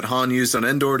shit that Han used on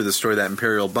Endor to destroy that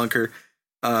Imperial bunker.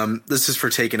 This is for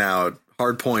taking out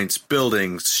hard points,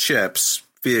 buildings, ships,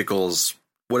 vehicles,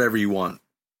 whatever you want.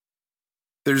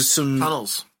 There's some...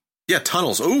 Tunnels. Yeah,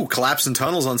 tunnels. Ooh, collapsing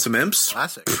tunnels on some imps.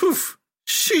 Classic. Poof.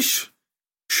 Sheesh.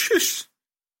 Shush.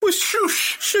 Whoosh.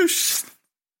 Shoosh. Shoosh.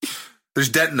 There's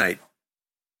Detonite.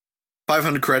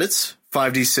 500 credits.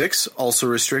 5d6. Also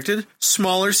restricted.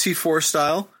 Smaller C4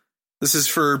 style. This is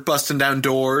for busting down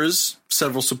doors,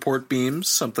 several support beams,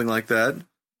 something like that.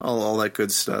 All that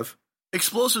good stuff.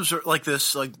 Explosives are like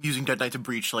this, like using Detonite to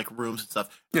breach like rooms and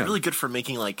stuff. Yeah. Really good for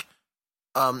making like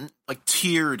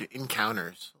tiered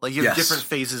encounters. Like you have different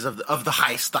phases of the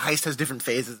heist. The heist has different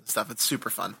phases and stuff. It's super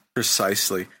fun.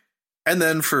 Precisely. And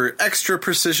then for extra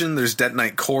precision, there's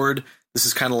Detonite Cord. This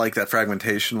is kind of like that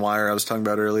fragmentation wire I was talking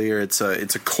about earlier. It's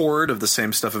a cord of the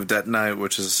same stuff of Detonite,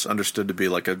 which is understood to be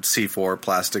like a C4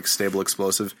 plastic stable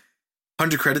explosive.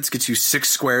 100 credits gets you 6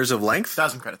 squares of length.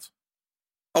 1,000 credits.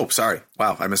 Oh, sorry.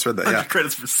 Wow, I misread that. 100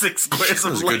 credits for 6 squares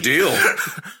of length. That's a good deal.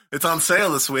 It's on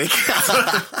sale this week.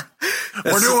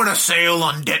 We're doing a sale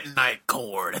on Detonite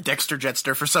Cord. A Dexter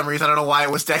Jetster for some reason. I don't know why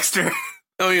it was Dexter.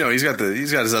 Oh, you know, he's got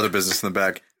his other business in the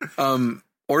back.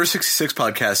 Order 66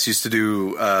 podcast used to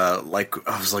do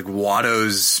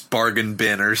Watto's bargain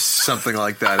bin or something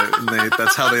like that. And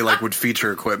that's how they would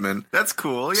feature equipment. That's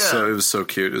cool. Yeah. So it was so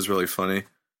cute. It was really funny.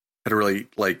 Had a really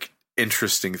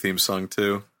interesting theme song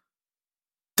too.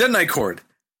 Detonite Cord.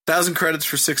 1,000 credits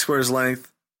for 6 squares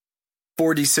length.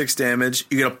 4d6 damage.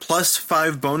 You get a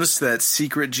 +5 bonus to that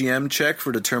secret GM check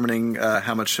for determining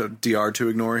how much DR to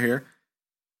ignore here.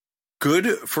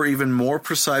 Good for even more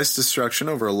precise destruction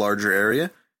over a larger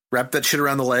area. Wrap that shit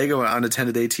around the leg of an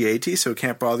unattended AT-AT so it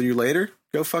can't bother you later.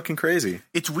 Go fucking crazy.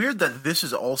 It's weird that this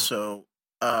is also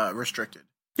restricted.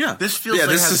 Yeah. This feels like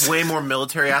it has way more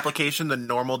military application than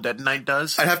normal Detonite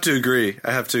does. I have to agree.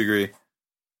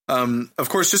 Of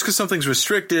course, just because something's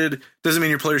restricted doesn't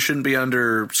mean your player shouldn't be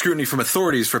under scrutiny from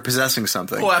authorities for possessing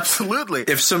something. Oh, absolutely.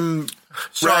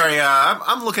 Sorry,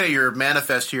 I'm looking at your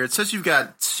manifest here. It says you've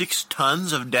got 6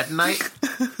 tons of Detonite.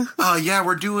 Yeah,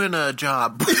 we're doing a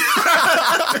job.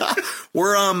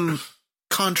 We're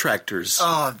contractors.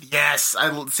 Oh, yes.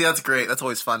 See, that's great. That's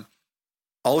always fun.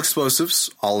 All explosives,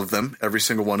 all of them, every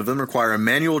single one of them, require a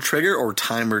manual trigger or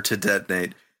timer to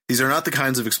detonate. These are not the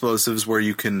kinds of explosives where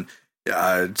you can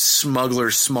smuggler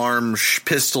smarm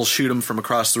pistol shoot them from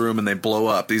across the room and they blow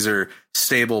up. These are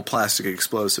stable plastic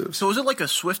explosives. So is it like a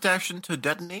swift action to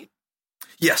detonate?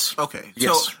 Yes. Okay.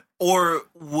 Yes. So, or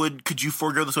could you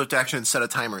forego the swift action and set a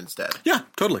timer instead? Yeah,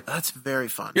 totally. That's very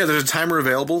fun. Yeah, there's a timer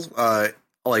available,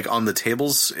 like on the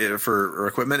tables for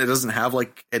equipment. It doesn't have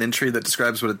like an entry that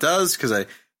describes what it does because I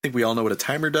think we all know what a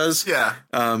timer does. Yeah.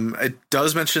 It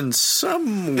does mention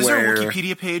somewhere. Is there a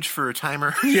Wikipedia page for a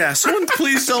timer? Yeah, someone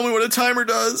please tell me what a timer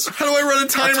does. How do I run a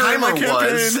timer in my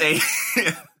campaign?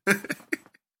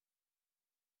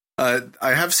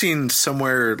 I have seen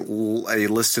somewhere a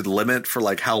listed limit for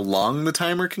like how long the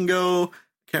timer can go.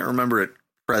 Can't remember it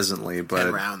presently, but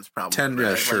 10 rounds probably. 10, yeah,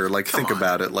 right? sure. Like think come on.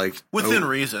 about it. Like Within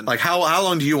reason. Like how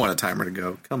long do you want a timer to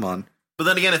go? Come on. But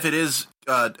then again, if it's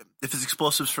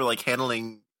explosives for like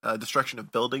handling destruction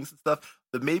of buildings and stuff,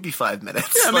 then maybe 5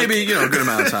 minutes. Yeah, maybe a good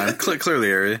amount of time. Clear the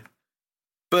area.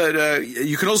 But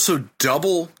you can also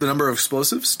double the number of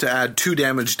explosives to add 2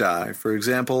 damage die. For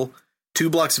example, 2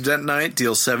 blocks of detonite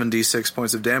deal 7d6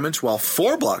 points of damage, while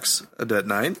 4 blocks of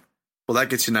detonite, well,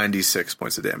 that gets you 96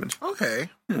 points of damage.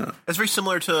 Okay. Yeah. That's very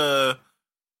similar to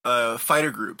fighter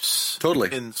groups.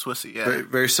 Totally. In Swissy, yeah. Very,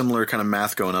 very similar kind of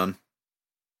math going on.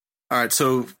 All right,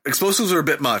 so explosives are a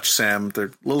bit much, Sam. They're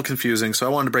a little confusing, so I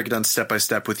wanted to break it down step by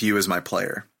step with you as my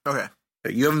player. Okay.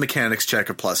 You have a mechanics check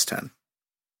of +10.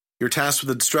 You're tasked with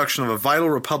the destruction of a vital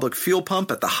Republic fuel pump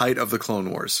at the height of the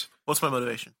Clone Wars. What's my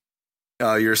motivation?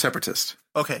 You're a separatist.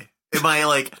 Okay. Am I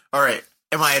like, all right,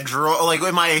 am I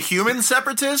a human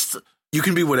separatist? You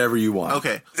can be whatever you want.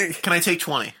 Okay. Can I take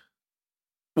 20?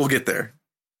 We'll get there.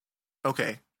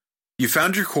 Okay. You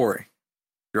found your quarry.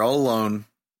 You're all alone.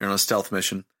 You're on a stealth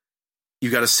mission. You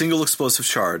got a single explosive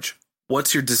charge.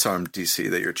 What's your disarm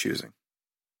DC that you're choosing?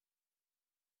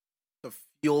 The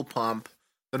fuel pump.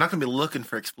 They're not going to be looking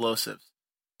for explosives.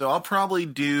 So I'll probably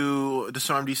do a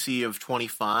disarm DC of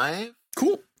 25.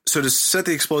 Cool. So to set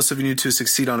the explosive, you need to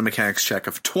succeed on a mechanics check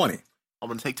of 20. I'm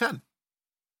going to take 10.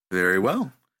 Very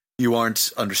well. You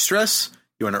aren't under stress.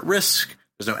 You aren't at risk.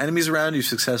 There's no enemies around. You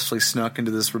successfully snuck into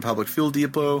this Republic fuel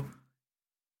depot.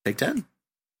 Take 10.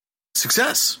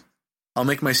 Success. I'll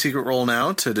make my secret roll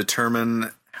now to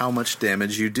determine how much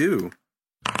damage you do.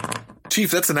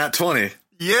 Chief, that's a nat 20.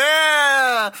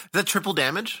 Yeah! Is that triple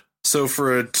damage? So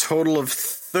for a total of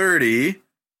 30...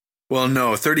 Well,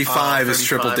 no, 35 is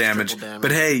triple damage.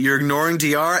 But hey, you're ignoring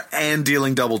DR and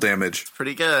dealing double damage.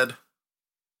 Pretty good.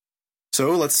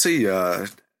 So let's see.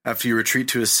 After you retreat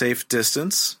to a safe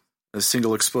distance, a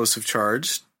single explosive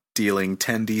charge, dealing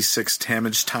 10d6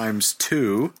 damage times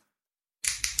 2.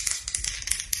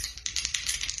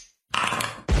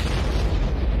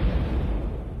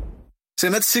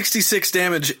 Sam, that's 66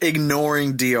 damage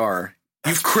ignoring DR.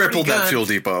 You've crippled that fuel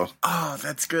depot. Oh,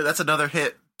 that's good. That's another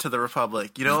hit to the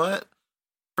Republic. You know what?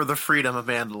 For the freedom of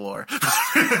Mandalore.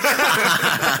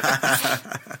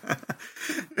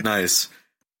 Nice.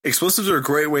 Explosives are a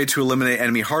great way to eliminate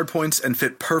enemy hardpoints and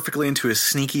fit perfectly into a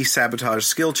sneaky sabotage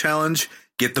skill challenge.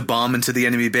 Get the bomb into the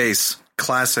enemy base.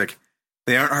 Classic.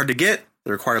 They aren't hard to get.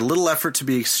 They require little effort to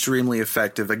be extremely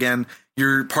effective. Again,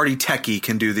 your party techie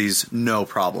can do these no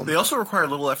problem. They also require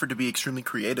little effort to be extremely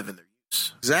creative in their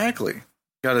use. Exactly.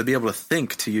 Got to be able to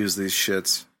think to use these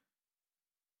shits.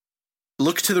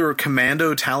 Look to the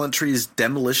Commando talent tree's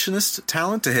Demolitionist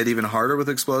talent to hit even harder with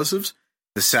explosives.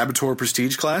 The Saboteur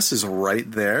Prestige class is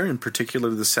right there, in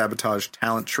particular the Sabotage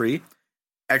talent tree.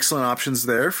 Excellent options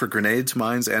there for grenades,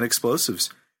 mines, and explosives.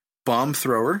 Bomb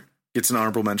Thrower gets an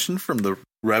honorable mention from the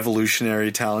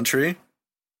Revolutionary talent tree.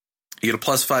 You get a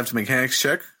 +5 to mechanics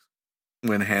check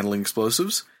when handling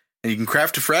explosives. And you can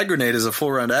craft a frag grenade as a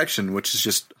full round action, which is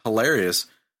just hilarious.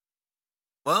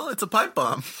 Well, it's a pipe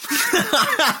bomb.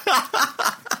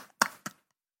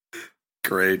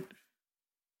 Great.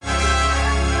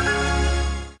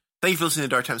 Thank you for listening to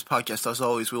Dark Times Podcast. As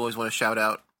always, we always want to shout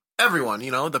out everyone.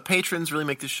 You know, the patrons really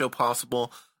make this show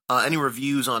possible. Any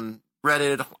reviews on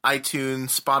Reddit,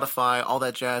 iTunes, Spotify, all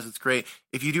that jazz, it's great.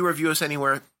 If you do review us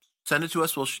anywhere, send it to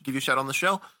us. We'll give you a shout on the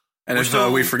show. And if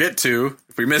we forget to,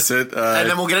 if we miss it... and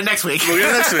then we'll get it next week. We'll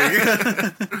get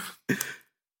it next week.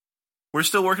 We're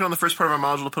still working on the first part of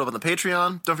our module to put up on the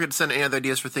Patreon. Don't forget to send any other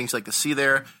ideas for things like to see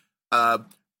there.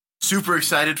 Super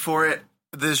excited for it.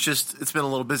 It's been a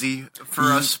little busy for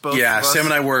us both. Yeah, Sam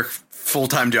and I work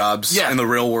full-time jobs in the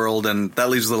real world, and that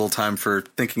leaves little time for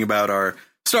thinking about our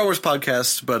Star Wars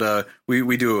podcast, but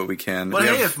we do what we can. But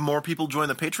hey, if more people join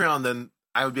the Patreon, then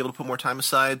I would be able to put more time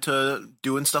aside to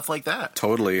doing stuff like that.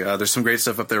 Totally. There's some great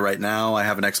stuff up there right now. I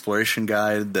have an exploration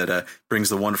guide that brings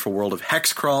the wonderful world of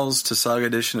hex crawls to Saga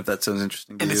Edition, if that sounds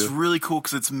interesting to you. And it's really cool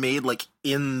because it's made like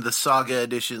in the Saga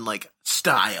Edition like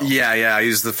style. Yeah. I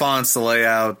use the fonts, the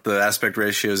layout, the aspect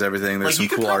ratios, everything. There's some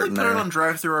cool art in there. You could probably put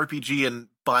it on DriveThru RPG and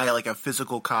buy like a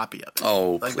physical copy of it.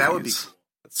 Oh, like please. That would be cool.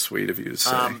 That's sweet of you to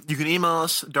say. You can email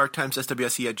us,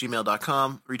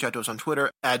 darktimesswse@gmail.com. Reach out to us on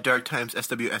Twitter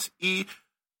 @darktimesswse.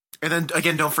 And then,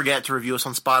 again, don't forget to review us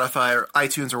on Spotify or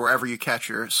iTunes or wherever you catch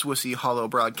your Swissy Hollow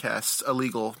broadcasts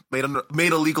made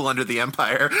illegal under the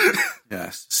Empire.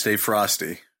 Yes. Stay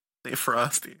frosty. Stay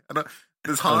frosty.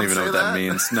 Does I Hans don't even know say what that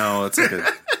means. No, it's like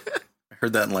I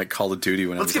heard that in like Call of Duty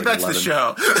when I was like 11. Let's get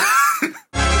back to the show.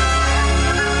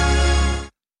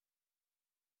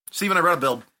 Steven, I brought a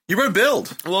build. You wrote a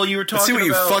build. Well, you were talking Let's see what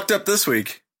about... you fucked up this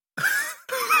week.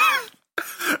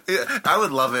 I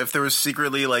would love it if there was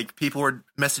secretly like people were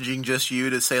messaging just you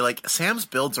to say like Sam's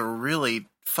builds are really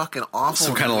fucking awful.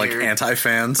 Some kind of like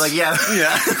anti-fans. Like yeah.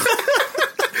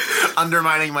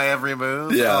 Undermining my every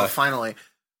move. Yeah. Oh, finally,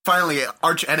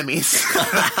 arch enemies.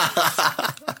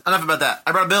 Enough about that.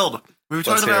 I brought a build. We were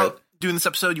talking about doing this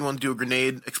episode. You want to do a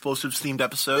grenade explosives themed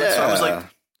episode. Yeah. So I was like,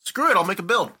 screw it, I'll make a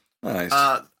build. Nice.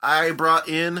 I brought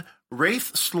in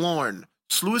Wraith Slorn,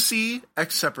 Sluicy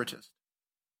ex-separatist.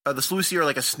 The Sluicy are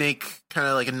like a snake, kind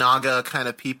of like a Naga kind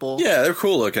of people. Yeah, they're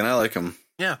cool looking. I like them.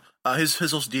 Yeah.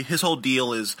 His whole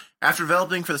deal is, after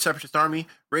developing for the Separatist army,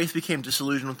 Wraith became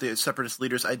disillusioned with the Separatist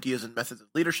leader's ideas and methods of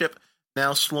leadership.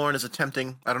 Now Slorn is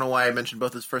attempting, I don't know why I mentioned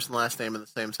both his first and last name in the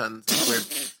same sentence. It's weird.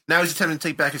 Now he's attempting to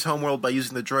take back his homeworld by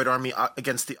using the droid army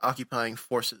against the occupying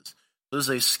forces. So this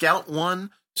is a Scout 1,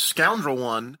 Scoundrel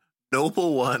 1,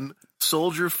 Noble 1,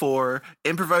 Soldier 4,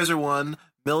 Improviser 1,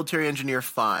 Military Engineer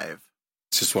 5.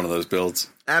 It's just one of those builds.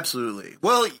 Absolutely.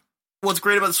 Well, what's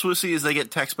great about the Swissy is they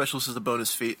get tech specialists as a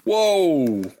bonus feat.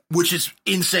 Whoa. Which is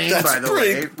insane, That's by the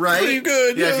way. Right? Pretty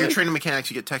good. Yeah, if you're training mechanics,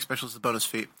 you get tech specialists as a bonus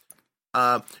feat.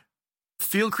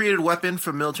 Field-created weapon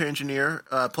from Military Engineer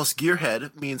plus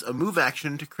Gearhead means a move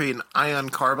action to create an ion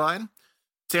carbine.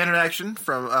 Standard action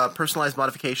from personalized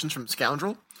modifications from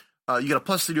Scoundrel. You get a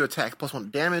 +3 to attack,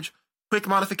 +1 damage. Quick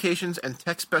modifications and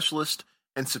tech specialist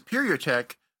and superior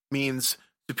tech means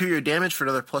superior damage for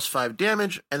another +5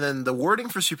 damage. And then the wording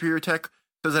for superior tech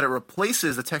says that it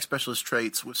replaces the tech specialist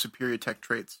traits with superior tech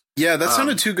traits. Yeah, that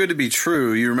sounded too good to be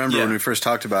true. You remember Yeah. when we first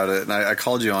talked about it, and I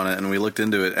called you on it, and we looked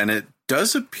into it, and it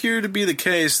does appear to be the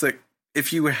case that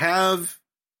if you have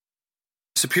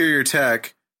superior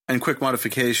tech and quick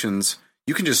modifications,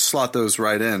 you can just slot those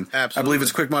right in. Absolutely. I believe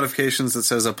it's quick modifications that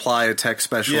says apply a tech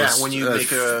specialist. Yeah, when you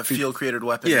make a field-created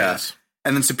weapon. Yeah. Yes.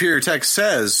 And then superior tech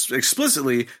says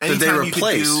explicitly that they Anytime you could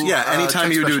replace. do, Anytime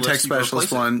tech you do a specialist, tech you can specialist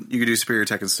replace it. one, you could do superior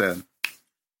tech instead.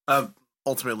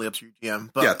 Ultimately up to your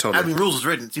GM. But, Yeah, totally. I mean, rules is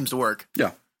written. It seems to work.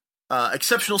 Yeah.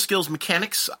 Exceptional skills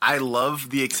mechanics. I love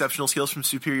the exceptional skills from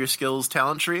Superior Skills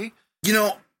talent tree. You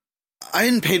know, I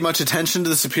hadn't paid much attention to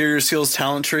the superior skills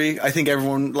talent tree. I think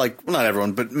everyone, not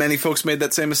everyone, but many folks made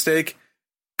that same mistake.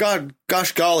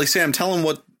 Gosh golly, Sam, tell them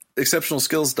what exceptional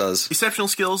skills does. Exceptional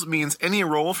skills means any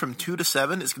roll from 2 to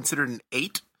 7 is considered an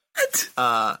 8.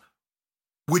 What?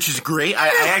 Which is great.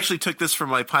 I actually took this from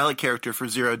my pilot character for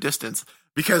Zero Distance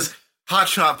because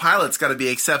Hotshot Pilot's got to be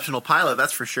exceptional pilot,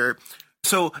 that's for sure.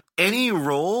 So any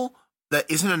roll that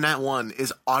isn't a nat 1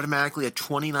 is automatically a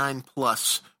 29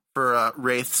 plus for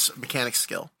Wraith's mechanics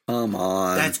skill. Come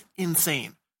on. That's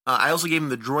insane. I also gave him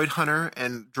the Droid Hunter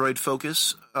and Droid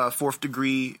Focus, 4th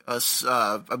degree,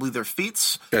 I believe they're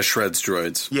feats. That shreds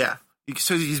droids. Yeah,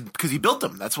 because he built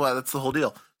them. That's the whole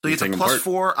deal. So he gets a take 'em apart.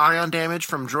 +4 ion damage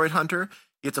from Droid Hunter.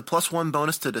 He gets a +1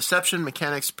 bonus to Deception,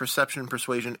 Mechanics, Perception,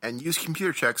 Persuasion, and use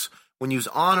computer checks when used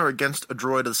on or against a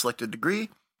droid of the selected degree,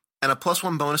 and a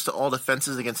 +1 bonus to all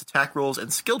defenses against attack rolls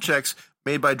and skill checks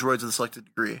made by droids of the selected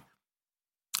degree.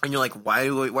 And you're like, why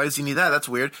does he need that? That's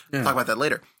weird. Yeah. We'll talk about that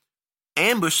later.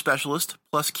 Ambush Specialist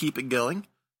plus Keep It Going.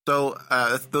 So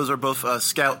those are both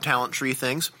Scout talent tree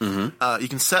things. Mm-hmm. You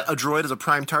can set a droid as a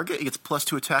prime target. He gets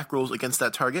 +2 attack rolls against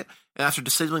that target. And after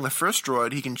disabling the first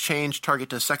droid, he can change target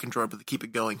to a second droid with the Keep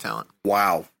It Going talent.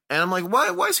 Wow. And I'm like,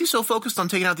 why is he so focused on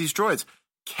taking out these droids?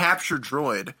 Capture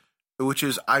Droid, which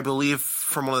is, I believe,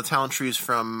 from one of the talent trees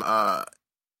from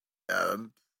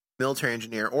Military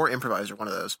Engineer or Improviser, one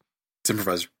of those. It's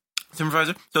improviser. It's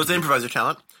Improviser. So it's an Improviser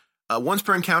talent. Once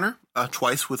per encounter,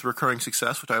 twice with recurring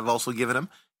success, which I've also given him.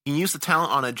 You can use the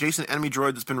talent on an adjacent enemy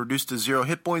droid that's been reduced to 0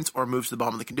 hit points or moved to the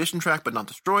bottom of the condition track but not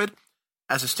destroyed.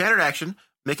 As a standard action,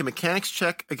 make a mechanics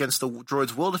check against the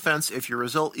droid's will defense. If your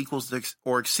result equals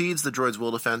or exceeds the droid's will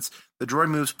defense, the droid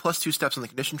moves +2 steps on the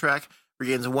condition track.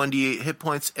 regains 1d8 hit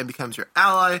points, and becomes your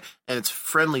ally, and it's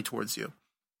friendly towards you.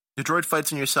 The droid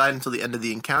fights on your side until the end of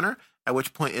the encounter, at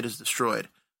which point it is destroyed.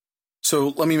 So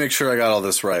let me make sure I got all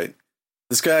this right.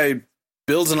 This guy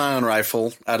builds an ion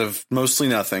rifle out of mostly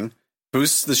nothing,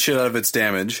 boosts the shit out of its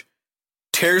damage,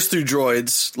 tears through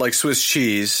droids like Swiss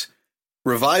cheese,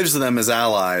 revives them as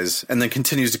allies, and then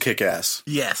continues to kick ass.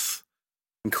 Yes.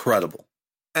 Incredible.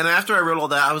 And after I wrote all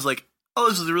that, I was like, oh,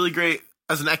 this is really great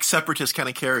as an ex-separatist kind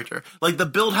of character. Like, the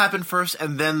build happened first,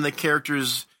 and then the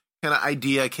character's kind of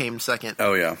idea came second.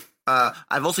 Oh, yeah.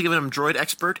 I've also given him Droid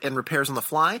Expert and Repairs on the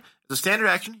Fly. As a standard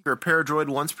action, you repair a droid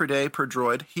once per day per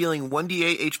droid, healing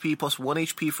 1d8 HP plus 1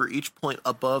 HP for each point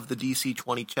above the DC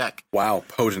 20 check. Wow,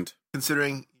 potent.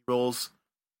 Considering he rolls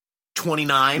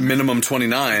 29. Minimum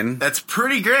 29. That's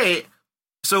pretty great.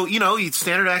 So,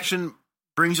 standard action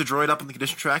brings a droid up on the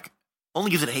condition track,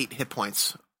 only gives it 8 hit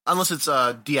points. Unless it's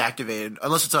deactivated,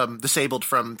 unless it's disabled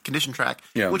from condition track,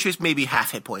 which is maybe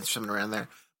half hit points or something around there.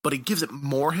 But it gives it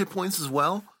more hit points as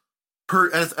well.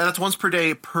 And that's once per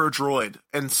day per droid.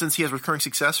 And since he has recurring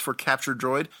success for captured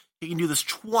droid, he can do this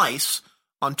twice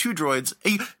on 2 droids.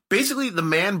 Basically, the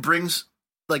man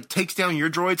takes down your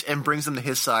droids and brings them to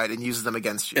his side and uses them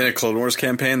against you. In a Clone Wars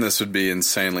campaign, this would be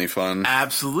insanely fun.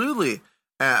 Absolutely.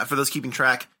 For those keeping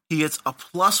track, he gets a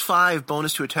 +5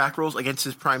 bonus to attack rolls against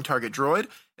his prime target droid,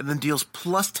 and then deals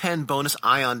 +10 bonus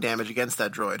ion damage against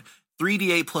that droid.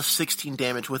 3d8 plus 16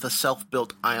 damage with a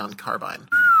self-built ion carbine.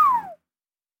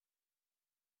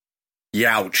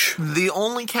 Youch. The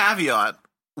only caveat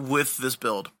with this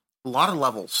build, a lot of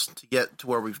levels to get to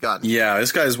where we've gotten. Yeah,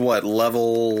 this guy's what,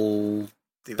 level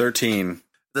 13?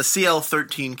 The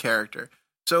CL13 character.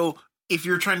 So if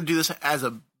you're trying to do this as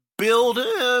a build,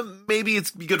 maybe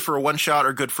it's good for a one-shot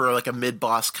or good for like a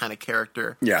mid-boss kind of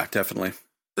character. Yeah, definitely.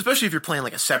 Especially if you're playing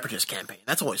like a separatist campaign.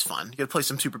 That's always fun. You gotta play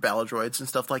some super battle droids and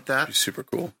stuff like that. Super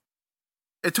cool.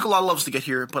 It took a lot of levels to get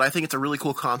here, but I think it's a really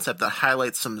cool concept that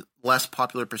highlights some less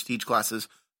popular prestige classes,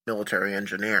 military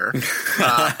engineer.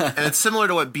 And it's similar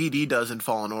to what BD does in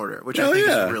Fallen Order, which I think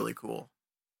is really cool.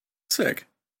 Sick.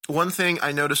 One thing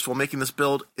I noticed while making this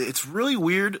build, it's really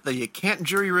weird that you can't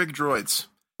jury-rig droids.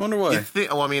 Wonder why.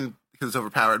 Because it's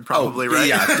overpowered, probably, right?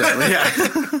 Yeah, definitely.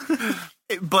 Yeah.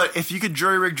 But if you could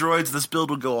jury-rig droids, this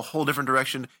build would go a whole different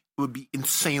direction. It would be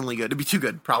insanely good. It'd be too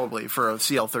good, probably, for a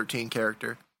CL13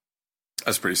 character.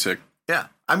 That's pretty sick. Yeah.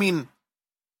 I mean,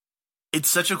 it's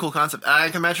such a cool concept. I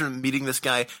can imagine meeting this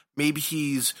guy. Maybe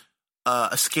he's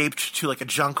escaped to like a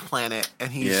junk planet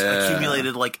and he's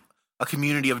accumulated like a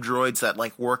community of droids that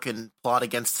like work and plot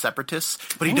against separatists,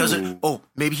 but he doesn't. Oh,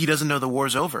 maybe he doesn't know the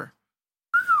war's over.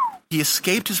 He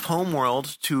escaped his home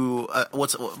world to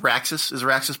what's Raxus? Is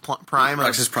Raxus Prime?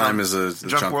 Raxus Prime is a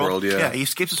junk world. Yeah. Yeah, he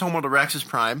escapes his home world to Raxus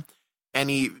Prime, and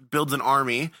he builds an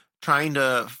army trying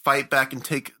to fight back and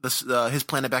take his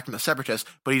planet back from the separatists,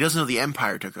 but he doesn't know the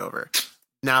Empire took over.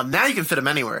 Now you can fit him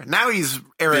anywhere. Now he's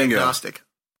era agnostic.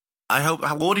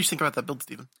 What do you think about that build,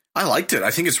 Steven? I liked it.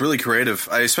 I think it's really creative.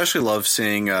 I especially love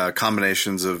seeing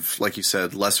combinations of, like you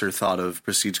said, lesser thought of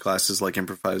prestige classes like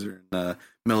Improviser and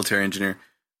Military Engineer.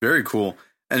 Very cool.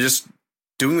 And just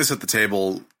doing this at the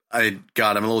table, I'm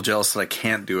a little jealous that I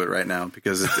can't do it right now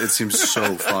because it seems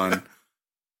so fun.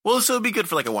 Well, so it'd be good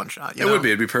for like a one-shot. It would be.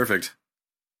 It'd be perfect.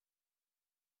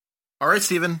 All right,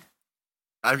 Steven.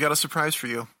 I've got a surprise for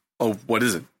you. Oh, what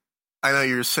is it? I know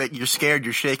you're scared.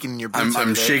 You're shaking in your boots.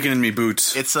 I'm shaking in me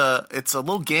boots. It's a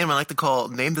little game I like to call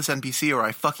Name This NPC or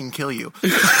I Fucking Kill You.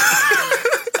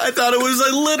 I thought it was I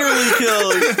literally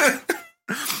killed.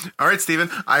 All right,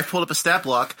 Steven. I've pulled up a stat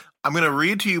block. I'm going to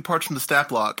read to you parts from the stat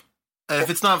block. If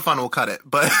it's not fun, we'll cut it.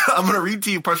 But I'm going to read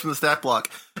to you parts from the stat block.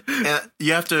 And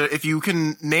you have to, if you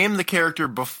can name the character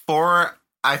before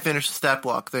I finish the stat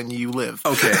block, then you live.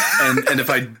 Okay. And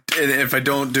if I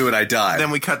don't do it, I die.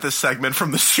 Then we cut this segment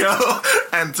from the show,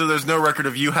 and so there's no record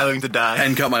of you having to die.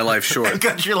 And cut my life short. And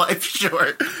cut your life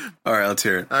short. All right, let's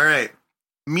hear it. All right.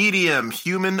 Medium,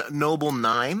 human, noble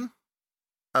 9.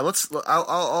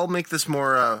 I'll make this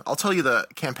more. I'll tell you the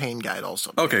campaign guide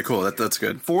also. Okay, cool. That's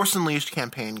good. Force Unleashed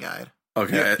campaign guide.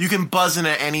 Okay. You can buzz in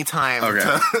at any time.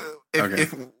 Okay.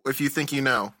 If you think you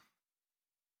know.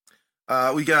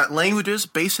 We got languages: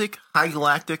 basic, high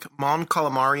galactic, Mon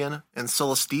Calamarian, and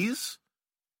Celestes.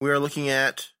 We are looking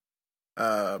at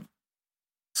as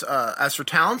for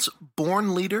talents: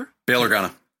 born leader, Bail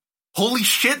Organa. Holy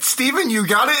shit, Steven, you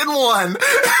got it in one.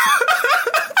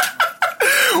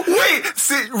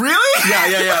 Wait, really?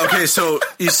 Yeah. Okay, so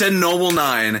you said Noble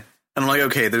 9, and I'm like,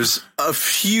 okay, there's a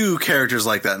few characters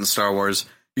like that in Star Wars.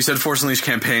 You said Force Unleashed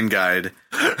campaign guide,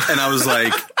 and I was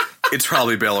like, it's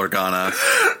probably Bail Organa.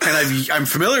 And I'm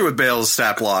familiar with Bail's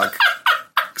stat block,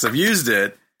 because I've used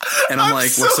it, and I'm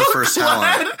like, what's the first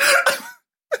talent?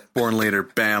 Born Leader,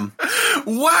 bam.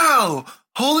 Wow.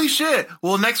 Holy shit.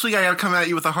 Well, next week I gotta come at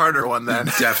you with a harder one then.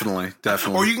 Definitely.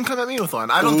 Or you can come at me with one.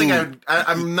 I don't think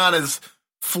I'm not as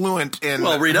fluent in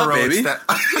read up, baby.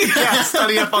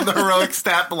 Study up on the heroic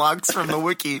stat blocks from the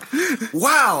wiki.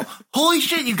 Wow. Holy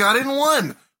shit, you got it in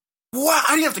one. Wow,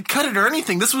 I didn't have to cut it or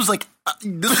anything. This was like a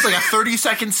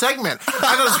 30-second segment. I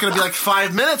thought it was going to be like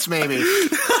 5 minutes maybe.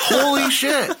 Holy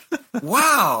shit.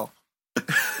 Wow.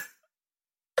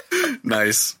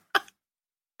 Nice.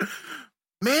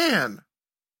 Man.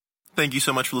 Thank you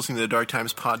so much for listening to the Dark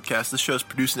Times podcast. This show is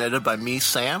produced and edited by me,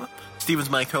 Sam. Steven's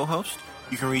my co-host.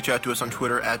 You can reach out to us on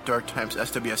Twitter at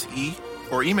DarkTimesSWSE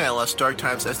or email us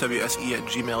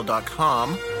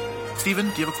darktimesswse@gmail.com. Steven,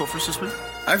 do you have a quote for us this week?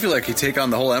 I feel like I take on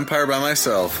the whole empire by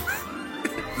myself.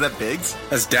 Is that Biggs?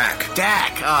 That's Dak.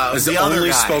 Dak. That's the other only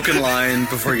guy. spoken line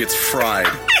before he gets fried.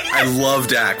 I love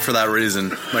Dak for that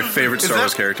reason. My favorite Star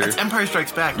Wars character. That's Empire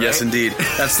Strikes Back, right? Yes, indeed.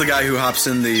 That's the guy who hops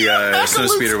in the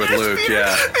snowspeeder with Luke.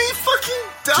 Yeah. And he fucking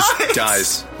dies. Just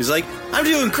dies. He's like, I'm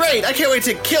doing great. I can't wait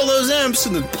to kill those imps.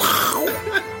 And then, oh,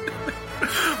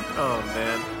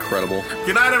 man. incredible.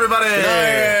 Good night, everybody.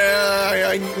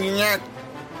 Good night.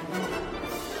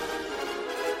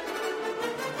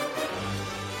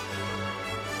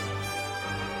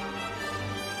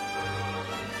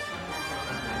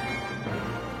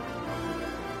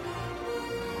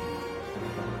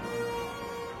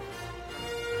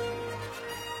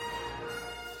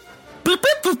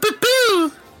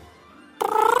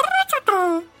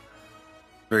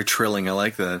 Very trilling. I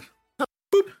like that.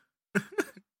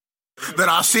 Then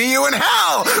I'll see you in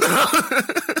hell.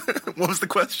 What was the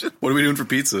question? What are we doing for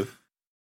pizza?